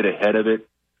can get ahead of it,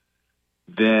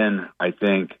 then I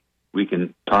think we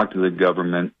can talk to the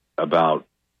government about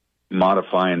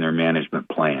modifying their management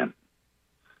plan.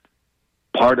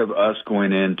 Part of us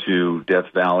going into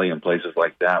Death Valley and places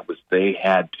like that was they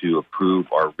had to approve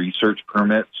our research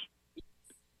permits,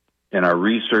 and our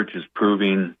research is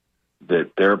proving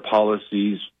that their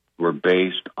policies were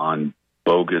based on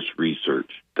bogus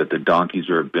research, that the donkeys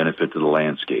are a benefit to the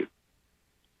landscape.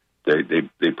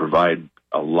 They provide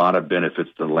a lot of benefits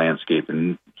to the landscape,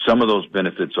 and some of those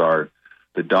benefits are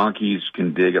the donkeys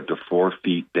can dig up to 4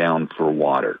 feet down for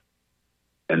water,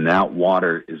 and that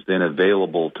water is then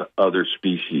available to other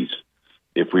species.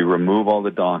 If we remove all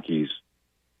the donkeys,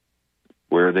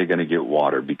 where are they going to get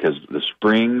water? Because the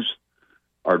springs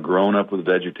are grown up with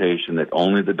vegetation that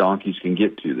only the donkeys can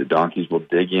get to. The donkeys will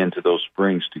dig into those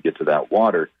springs to get to that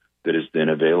water that is then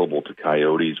available to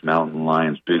coyotes, mountain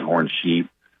lions, bighorn sheep,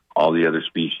 all the other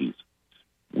species.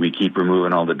 We keep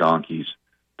removing all the donkeys,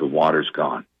 the water's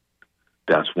gone.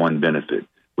 That's one benefit.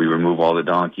 We remove all the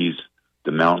donkeys,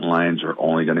 the mountain lions are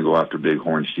only going to go after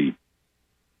bighorn sheep.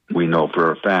 We know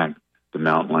for a fact the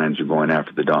mountain lions are going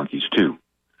after the donkeys too.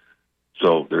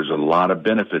 So there's a lot of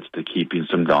benefits to keeping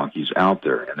some donkeys out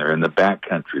there, and they're in the back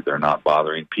country. They're not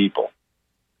bothering people.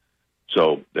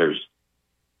 So there's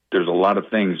a lot of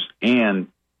things, and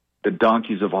the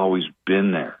donkeys have always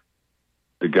been there.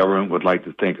 The government would like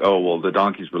to think, oh, well, the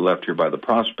donkeys were left here by the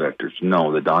prospectors.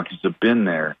 No, the donkeys have been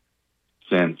there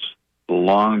since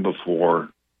long before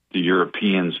the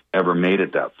Europeans ever made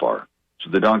it that far. So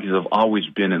the donkeys have always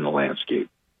been in the landscape.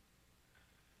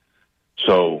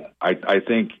 So I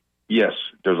think, yes,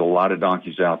 there's a lot of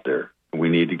donkeys out there. We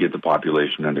need to get the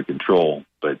population under control,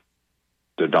 but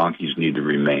the donkeys need to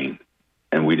remain,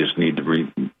 and we just need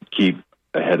to keep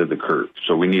ahead of the curve.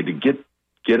 So we need to get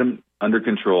them under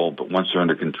control, but once they're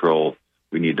under control,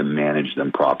 we need to manage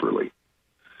them properly.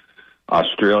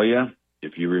 Australia,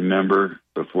 if you remember,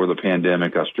 before the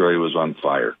pandemic, Australia was on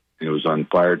fire. It was on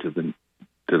fire to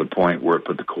the point where it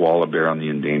put the koala bear on the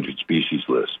endangered species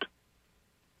list.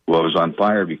 Well, it was on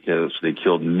fire because they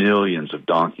killed millions of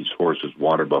donkeys, horses,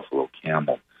 water buffalo,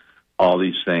 camel, all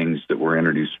these things that were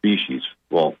introduced species.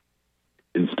 Well,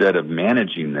 instead of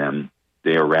managing them,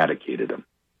 they eradicated them.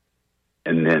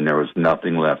 And then there was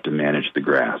nothing left to manage the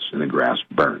grass, and the grass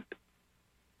burned.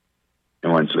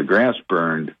 And once the grass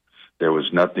burned, there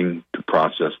was nothing to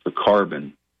process the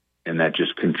carbon, and that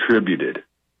just contributed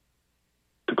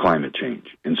to climate change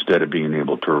instead of being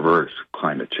able to reverse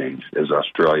climate change, as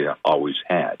Australia always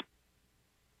had.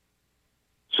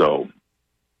 So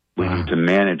we need to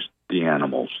manage the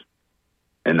animals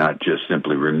and not just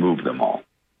simply remove them all.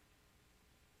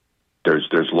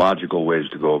 There's logical ways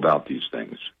to go about these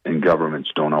things, and governments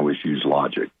don't always use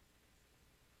logic.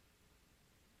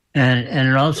 And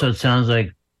it also sounds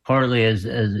like partly as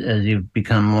you've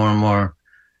become more and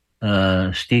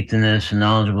more steeped in this and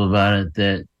knowledgeable about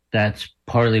it, that's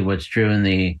partly what's driven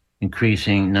the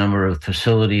increasing number of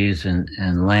facilities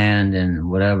and land and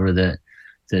whatever that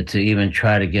to even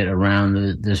try to get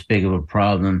around this big of a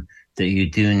problem, that you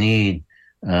do need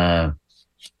that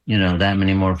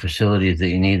many more facilities, that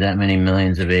you need that many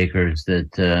millions of acres,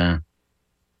 that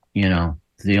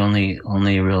the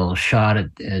only real shot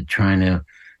at trying to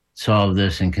solve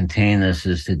this and contain this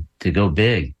is to go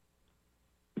big.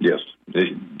 Yes.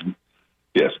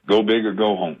 Yes, go big or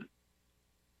go home.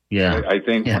 Yeah. I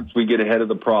think once we get ahead of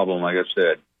the problem, like I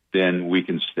said, then we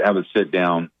can have a sit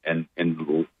down and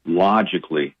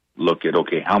logically look at,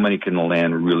 okay, how many can the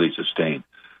land really sustain?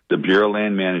 The Bureau of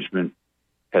Land Management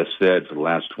has said for the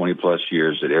last 20-plus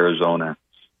years that Arizona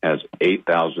has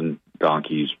 8,000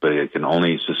 donkeys, but it can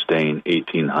only sustain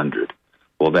 1,800.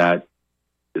 Well, that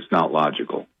is not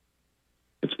logical.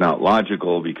 It's not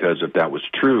logical because if that was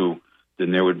true,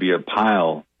 then there would be a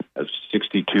pile of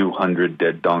 6,200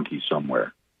 dead donkeys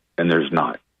somewhere, and there's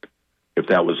not. If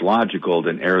that was logical,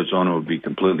 then Arizona would be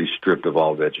completely stripped of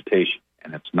all vegetation,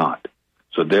 and it's not.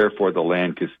 So therefore, the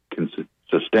land can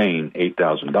sustain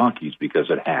 8,000 donkeys because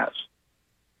it has.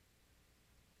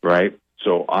 Right?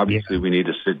 So obviously we need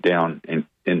to sit down and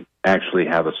actually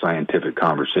have a scientific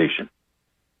conversation.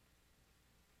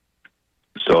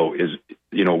 So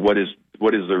what is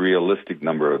the realistic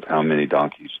number of how many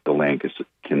donkeys the land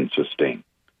can sustain?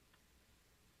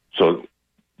 So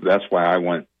that's why I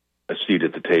want a seat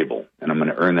at the table, and I'm going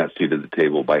to earn that seat at the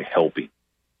table by helping.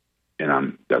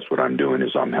 And that's what I'm doing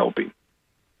is I'm helping.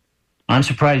 I'm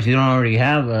surprised you don't already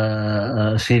have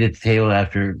a seat at the table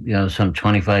after some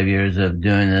 25 years of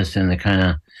doing this and the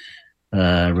kind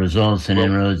of results and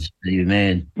inroads that you've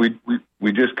made. We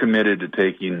just committed to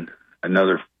taking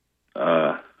another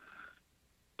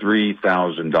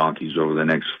 3,000 donkeys over the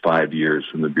next 5 years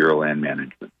from the Bureau of Land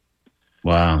Management.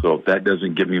 Wow! So if that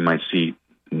doesn't give me my seat,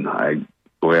 the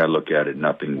way I look at it,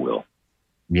 nothing will.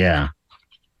 Yeah.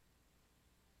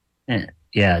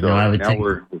 Yeah. So no, I would now think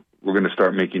we're going to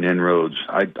start making inroads.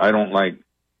 I don't like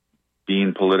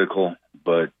being political,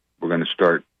 but we're going to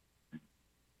start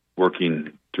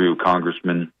working through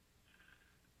congressmen.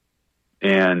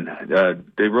 And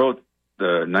they wrote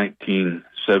the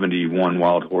 1971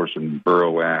 Wild Horse and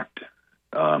Burro Act,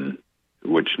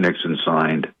 which Nixon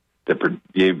signed, that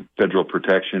gave federal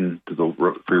protection to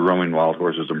the free-roaming wild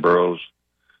horses and burros.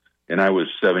 And I was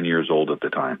 7 years old at the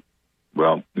time.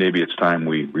 Well, maybe it's time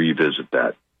we revisit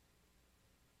that.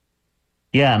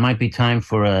 Yeah, it might be time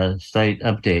for a site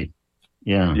update.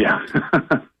 Yeah. Yeah.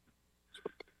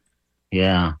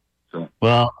 Yeah. So.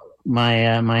 Well, my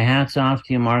hat's off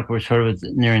to you, Mark. We're sort of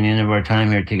nearing the end of our time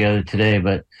here together today,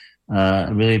 but I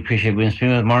really appreciate it. We've been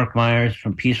speaking with Mark Myers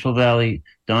from Peaceful Valley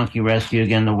Donkey Rescue.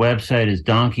 Again, the website is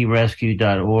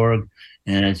donkeyrescue.org,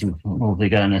 and as you've hopefully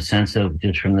gotten a sense of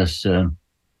just from this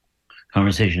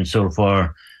conversation so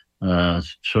far,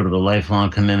 sort of a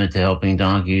lifelong commitment to helping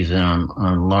donkeys and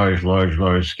on large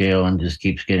scale, and just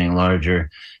keeps getting larger.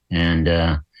 And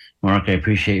Mark, I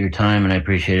appreciate your time, and I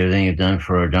appreciate everything you've done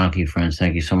for our donkey friends.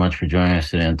 Thank you so much for joining us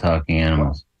today on Talking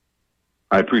Animals.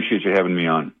 I appreciate you having me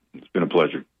on. It's been a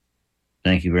pleasure.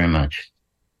 Thank you very much.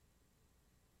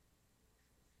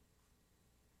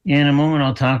 In a moment,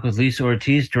 I'll talk with Lisa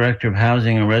Ortiz, Director of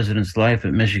Housing and Residence Life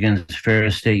at Michigan's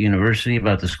Ferris State University,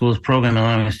 about the school's program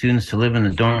allowing students to live in the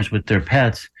dorms with their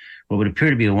pets, what would appear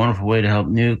to be a wonderful way to help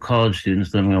new college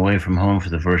students living away from home for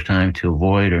the first time to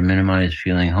avoid or minimize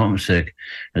feeling homesick,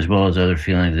 as well as other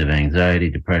feelings of anxiety,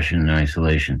 depression, and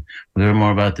isolation. We'll hear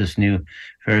more about this new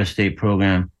Ferris State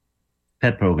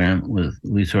pet program with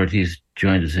Lisa Ortiz.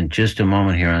 Joins us in just a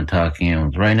moment here on Talking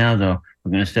Animals. Right now, though,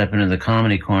 we're going to step into the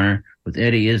comedy corner with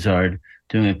Eddie Izzard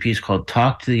doing a piece called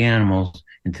Talk to the Animals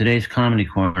in today's Comedy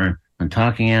Corner on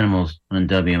Talking Animals on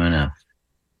WMNF.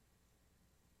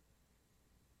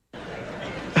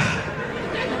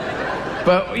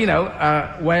 But,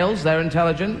 whales, they're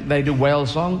intelligent. They do whale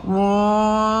song.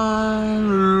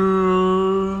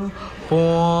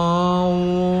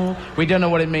 We don't know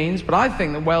what it means, but I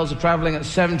think that whales are traveling at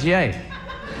 78.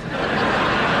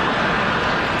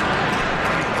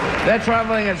 They're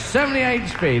traveling at 78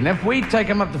 speed, and if we take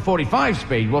them up to 45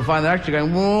 speed, we'll find they're actually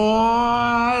going, whoa,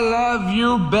 I love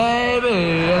you, baby.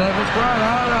 And if it's quite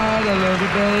all right, I love you,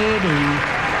 baby.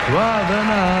 Why then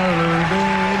I love you,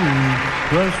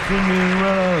 question me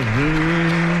what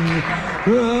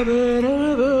I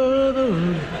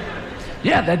do.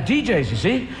 Yeah, they're DJs, you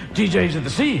see. DJs of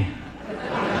the sea.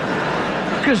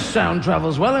 Because sound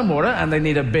travels well in water, and they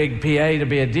need a big PA to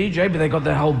be a DJ, but they got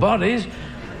their whole bodies.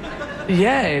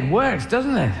 Yeah, it works,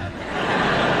 doesn't it?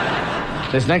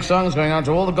 This next song is going out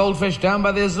to all the goldfish down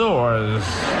by the Azores.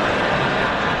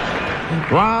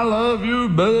 I love you,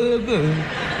 baby.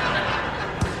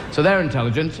 So they're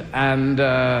intelligent, and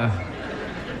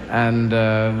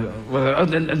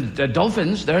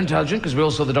dolphins, they're intelligent, because we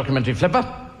all saw the documentary Flipper.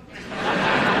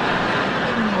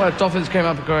 Well, dolphins came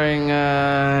up going,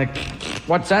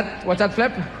 what's that? What's that,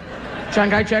 Flip?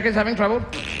 Shanghai Check is having trouble.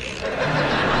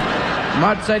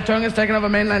 Mao Zedong has taken over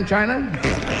mainland China.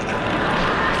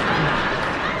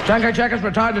 Chiang Kai-shek has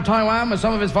retired to Taiwan with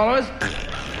some of his followers.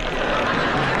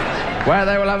 where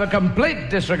they will have a complete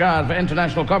disregard for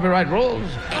international copyright rules.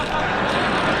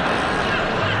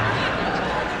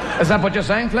 Is that what you're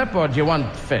saying, Flip, or do you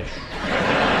want fish?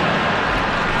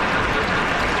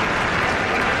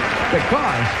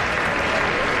 Because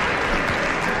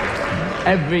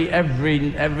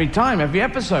every time, every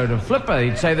episode of Flipper,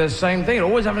 he'd say the same thing. He'd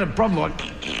always having a problem.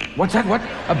 What's that? What?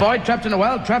 A boy trapped in a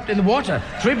well, trapped in the water.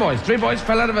 Three boys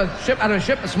fell out of a ship,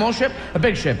 a small ship, a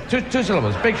big ship. Two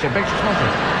syllables. Big ship, small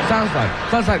ship.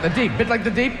 Sounds like the deep. Bit like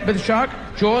the deep, bit of shark.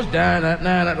 Jaws,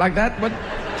 like that. What?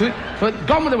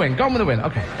 Gone with the wind.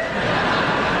 Okay.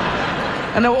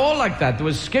 And they were all like that. There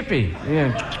was Skippy.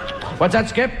 Yeah. What's that,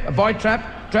 Skip? A boy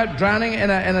trapped, drowning in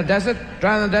a desert.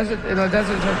 Drowned in a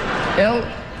desert. Ill.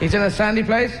 He's in a sandy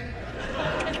place.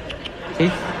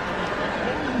 He's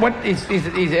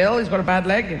ill. He's got a bad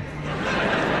leg.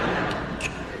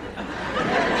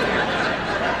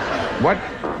 What?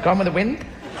 Gone with the wind?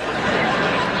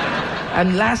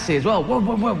 And Lassie as well.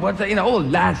 What?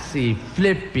 Lassie,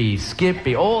 Flippy,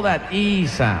 Skippy, all that E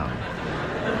sound.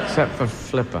 Except for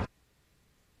Flipper.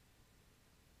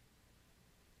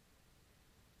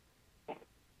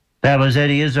 That was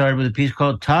Eddie Izzard with a piece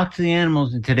called Talk to the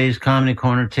Animals in today's Comedy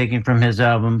Corner, taken from his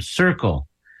album Circle.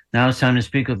 Now it's time to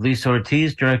speak with Lisa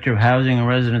Ortiz, Director of Housing and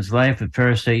Residence Life at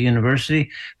Ferris State University,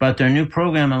 about their new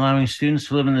program allowing students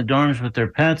to live in the dorms with their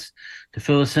pets. To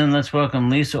fill us in, let's welcome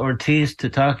Lisa Ortiz to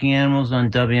Talking Animals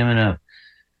on WMNF.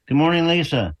 Good morning,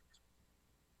 Lisa.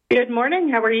 Good morning.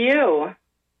 How are you?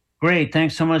 Great.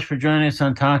 Thanks so much for joining us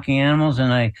on Talking Animals,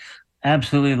 and I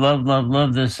absolutely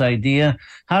love this idea.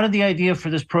 How did the idea for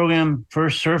this program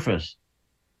first surface?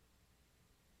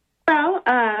 Well,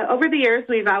 over the years,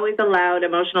 we've always allowed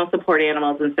emotional support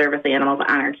animals and service animals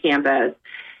on our campus.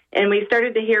 And we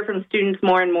started to hear from students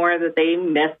more and more that they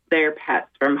miss their pets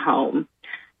from home.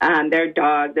 Their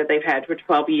dog that they've had for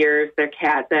 12 years, their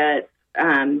cat that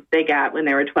they got when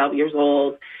they were 12 years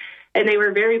old. And they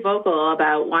were very vocal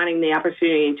about wanting the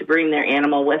opportunity to bring their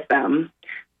animal with them.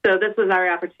 So this was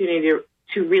our opportunity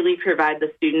to really provide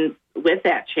the students with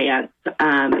that chance.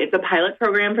 It's a pilot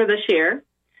program for this year.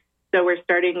 So we're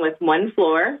starting with one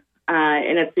floor,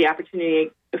 and it's the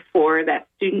opportunity for that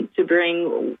student to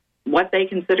bring what they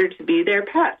consider to be their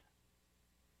pet.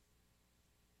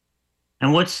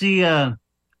 And what's the,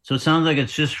 so it sounds like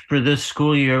it's just for this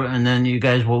school year, and then you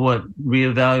guys will,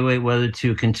 reevaluate whether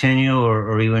to continue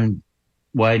or even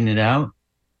widen it out?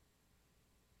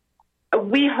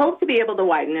 We hope to be able to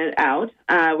widen it out.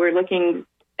 We're looking,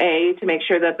 to make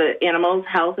sure that the animals'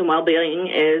 health and well-being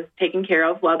is taken care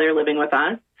of while they're living with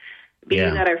us.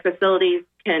 That our facilities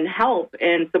can help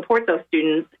and support those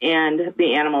students and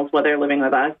the animals while they're living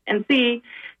with us, and see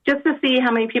how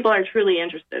many people are truly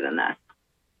interested in this.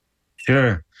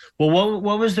 Sure. Well,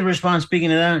 what was the response,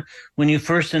 speaking of that, when you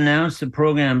first announced the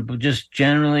program, just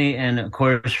generally, and of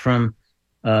course from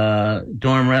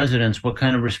dorm residents? What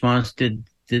kind of response did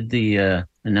the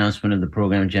announcement of the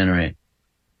program generate?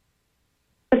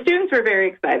 The students were very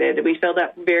excited. We filled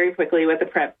up very quickly with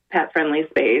a pet-friendly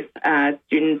space.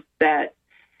 Students that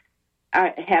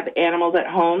have animals at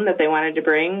home that they wanted to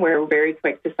bring were very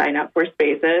quick to sign up for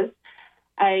spaces.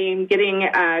 I'm getting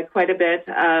quite a bit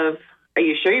of, "Are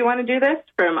you sure you want to do this?"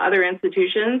 from other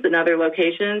institutions and other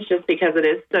locations, just because it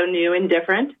is so new and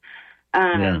different.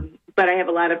 But I have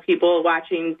a lot of people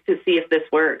watching to see if this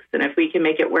works. And if we can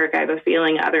make it work, I have a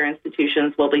feeling other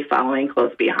institutions will be following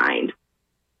close behind.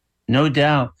 No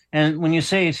doubt. And when you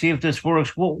say see if this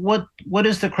works, what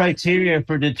is the criteria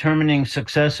for determining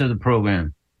success of the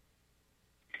program?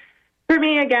 For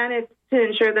me, again, it's to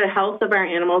ensure the health of our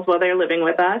animals while they're living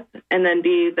with us, and then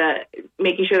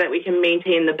making sure that we can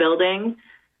maintain the building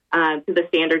to the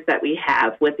standards that we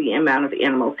have with the amount of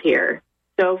animals here.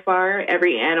 So far,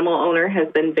 every animal owner has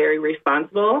been very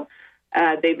responsible.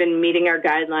 They've been meeting our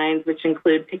guidelines, which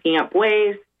include picking up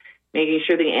waste, making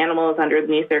sure the animal is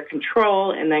underneath their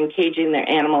control, and then caging their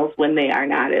animals when they are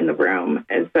not in the room.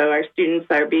 And so our students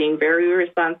are being very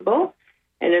responsible.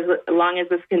 And as long as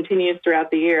this continues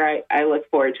throughout the year, I look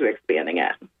forward to expanding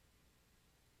it.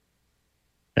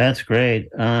 That's great.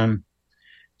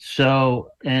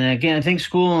 So, and again, I think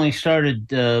school only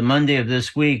started Monday of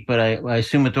this week, but I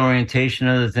assume with orientation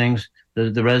and other things,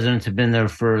 the residents have been there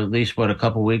for at least, a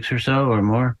couple weeks or so or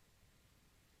more?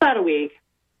 About a week.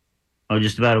 Oh,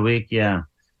 just about a week? Yeah.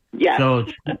 Yeah. So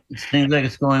it seems like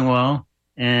it's going well.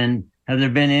 And have there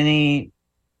been any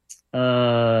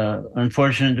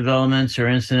unfortunate developments or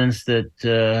incidents that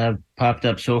have popped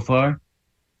up so far?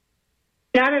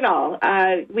 Not at all.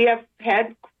 We have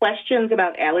had questions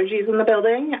about allergies in the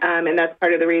building, and that's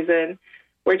part of the reason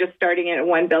we're just starting it in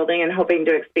one building and hoping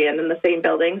to expand in the same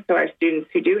building so our students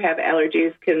who do have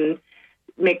allergies can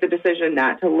make the decision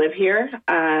not to live here.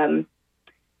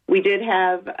 We did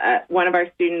have one of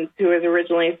our students who was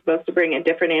originally supposed to bring a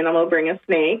different animal bring a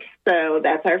snake. So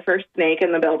that's our first snake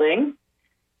in the building,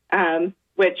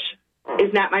 which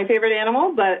is not my favorite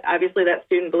animal, but obviously that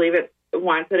student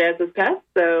wants it as his pet.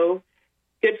 So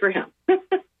good for him.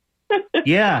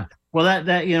 Yeah. Well,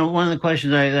 that one of the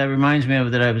questions that reminds me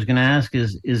of that I was going to ask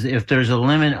is if there's a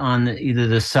limit on either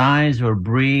the size or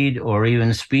breed or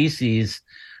even species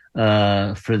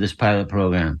for this pilot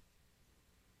program.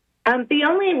 The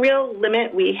only real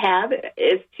limit we have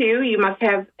is 2. You must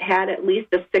have had at least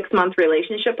a 6-month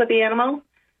relationship with the animal.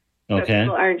 Okay. So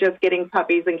people aren't just getting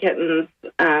puppies and kittens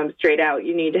straight out.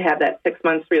 You need to have that 6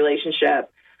 months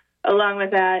relationship. Along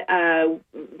with that,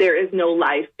 there is no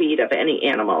live feed of any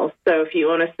animals. So if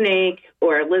you own a snake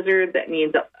or a lizard that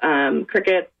needs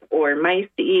crickets or mice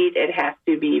to eat, it has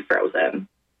to be frozen.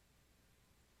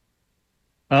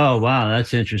 Oh, wow.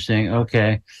 That's interesting.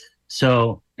 Okay.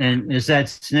 So, and is that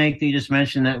snake that you just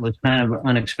mentioned that was kind of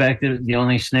unexpected, the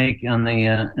only snake on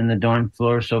the in the dorm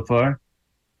floor so far?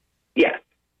 Yes.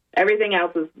 Everything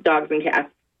else is dogs and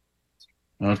cats.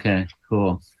 Okay,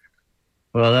 cool.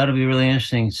 Well, that'll be really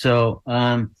interesting. So,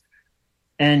 and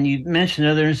you mentioned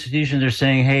other institutions are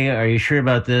saying, hey, are you sure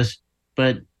about this?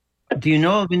 But do you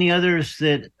know of any others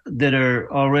that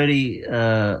are already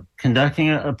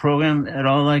conducting a program at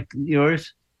all like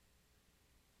yours?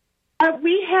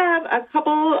 We have a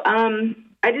couple.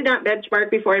 I did not benchmark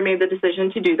before I made the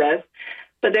decision to do this,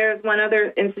 but there's one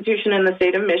other institution in the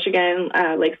state of Michigan,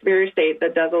 Lake Superior State,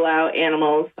 that does allow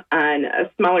animals on a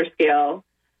smaller scale.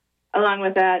 Along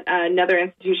with that, another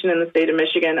institution in the state of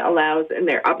Michigan allows in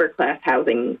their upper class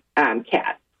housing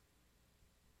cats.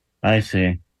 I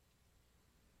see.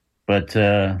 But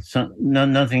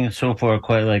nothing so far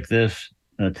quite like this,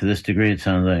 to this degree, it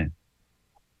sounds like.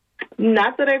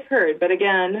 Not that I've heard, but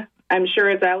again, I'm sure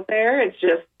it's out there. It's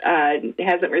just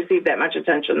hasn't received that much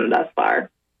attention thus far.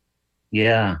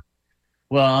 Yeah.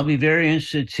 Well, I'll be very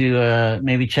interested to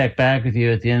maybe check back with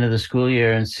you at the end of the school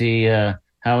year and see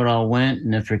how it all went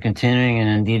and if you're continuing and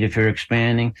indeed if you're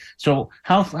expanding. So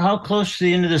how close to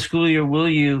the end of the school year will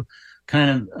you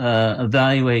kind of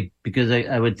evaluate? Because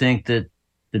I would think that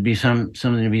there'd be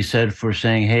something to be said for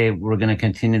saying, hey, we're going to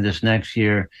continue this next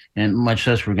year, and much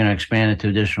less we're going to expand it to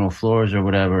additional floors or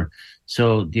whatever.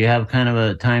 So do you have kind of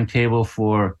a timetable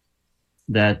for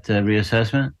that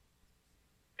reassessment?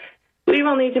 We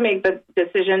will need to make the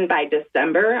decision by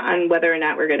December on whether or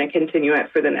not we're going to continue it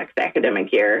for the next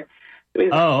academic year. Okay.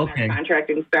 Our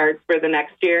contracting starts for the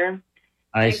next year.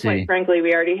 I see. Quite frankly,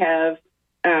 we already have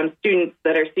students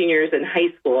that are seniors in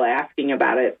high school asking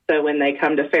about it. So when they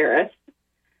come to Ferris,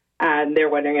 they're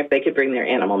wondering if they could bring their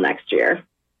animal next year.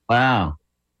 Wow.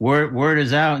 Word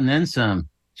is out and then some.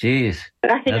 Jeez.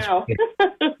 I know.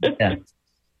 Yeah.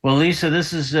 Well, Lisa,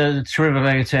 this is terrific.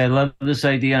 Like I say, I love this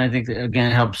idea. And I think that,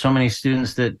 again, it helps so many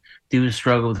students that do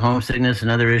struggle with homesickness and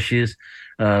other issues,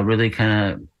 really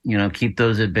kind of, keep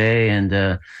those at bay.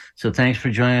 And so thanks for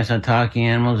joining us on Talking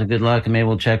Animals, and good luck. And maybe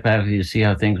we'll check back with you to see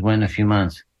how things went in a few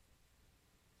months.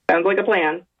 Sounds like a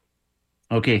plan.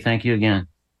 Okay. Thank you again.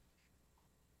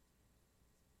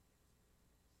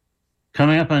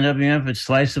 Coming up on WMF, it's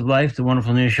Slice of Life, the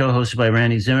wonderful news show hosted by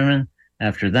Randy Zimmerman.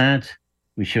 After that,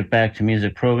 we shift back to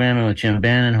music programming with Jim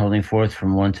Bannon holding forth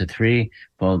from 1 to 3,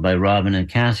 followed by Robin and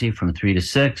Cassie from 3 to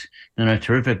 6. Then our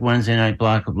terrific Wednesday night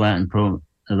block of Latin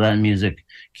music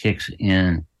kicks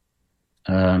in.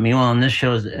 Meanwhile, on this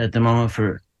show, at the moment,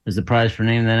 as the prize for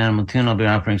naming that animal tune, I'll be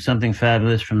offering something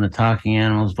fabulous from the Talking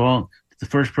Animals Vault. The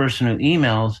first person who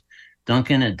emails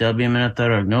Duncan at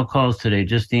WMNF.org. No calls today,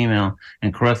 just email,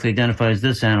 and correctly identifies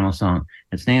this animal song.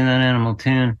 It's named that animal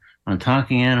tune on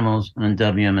Talking Animals on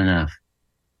WMNF.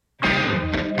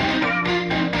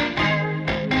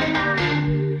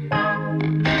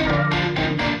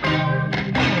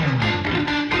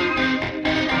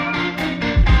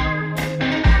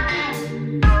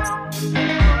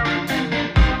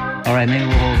 All right, maybe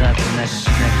we'll hold that for next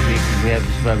week. We have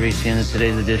just about reached the end of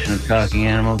today's edition of Talking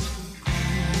Animals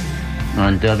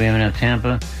on WMNF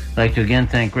Tampa. I'd like to again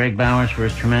thank Greg Bowers for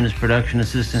his tremendous production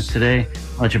assistance today.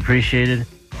 Much appreciated.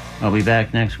 I'll be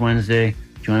back next Wednesday,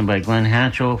 joined by Glenn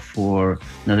Hatchell for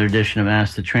another edition of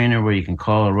Ask the Trainer, where you can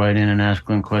call or write in and ask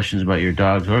Glenn questions about your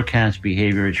dog's or cat's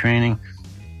behavior or training.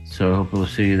 So I hope we'll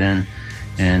see you then.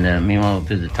 And meanwhile,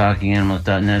 visit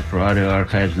talkinganimals.net for audio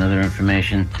archives and other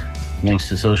information, links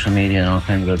to social media, and all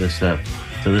kinds of other stuff.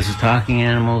 So this is Talking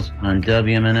Animals on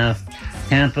WMNF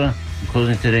Tampa. I'm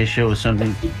closing today's show with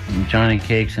something from Johnny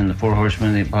Cakes and the Four Horsemen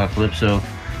of the Apocalypso,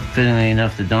 fittingly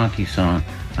enough, the Donkey Song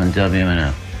on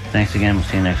WMNF. Thanks again. We'll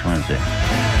see you next Wednesday.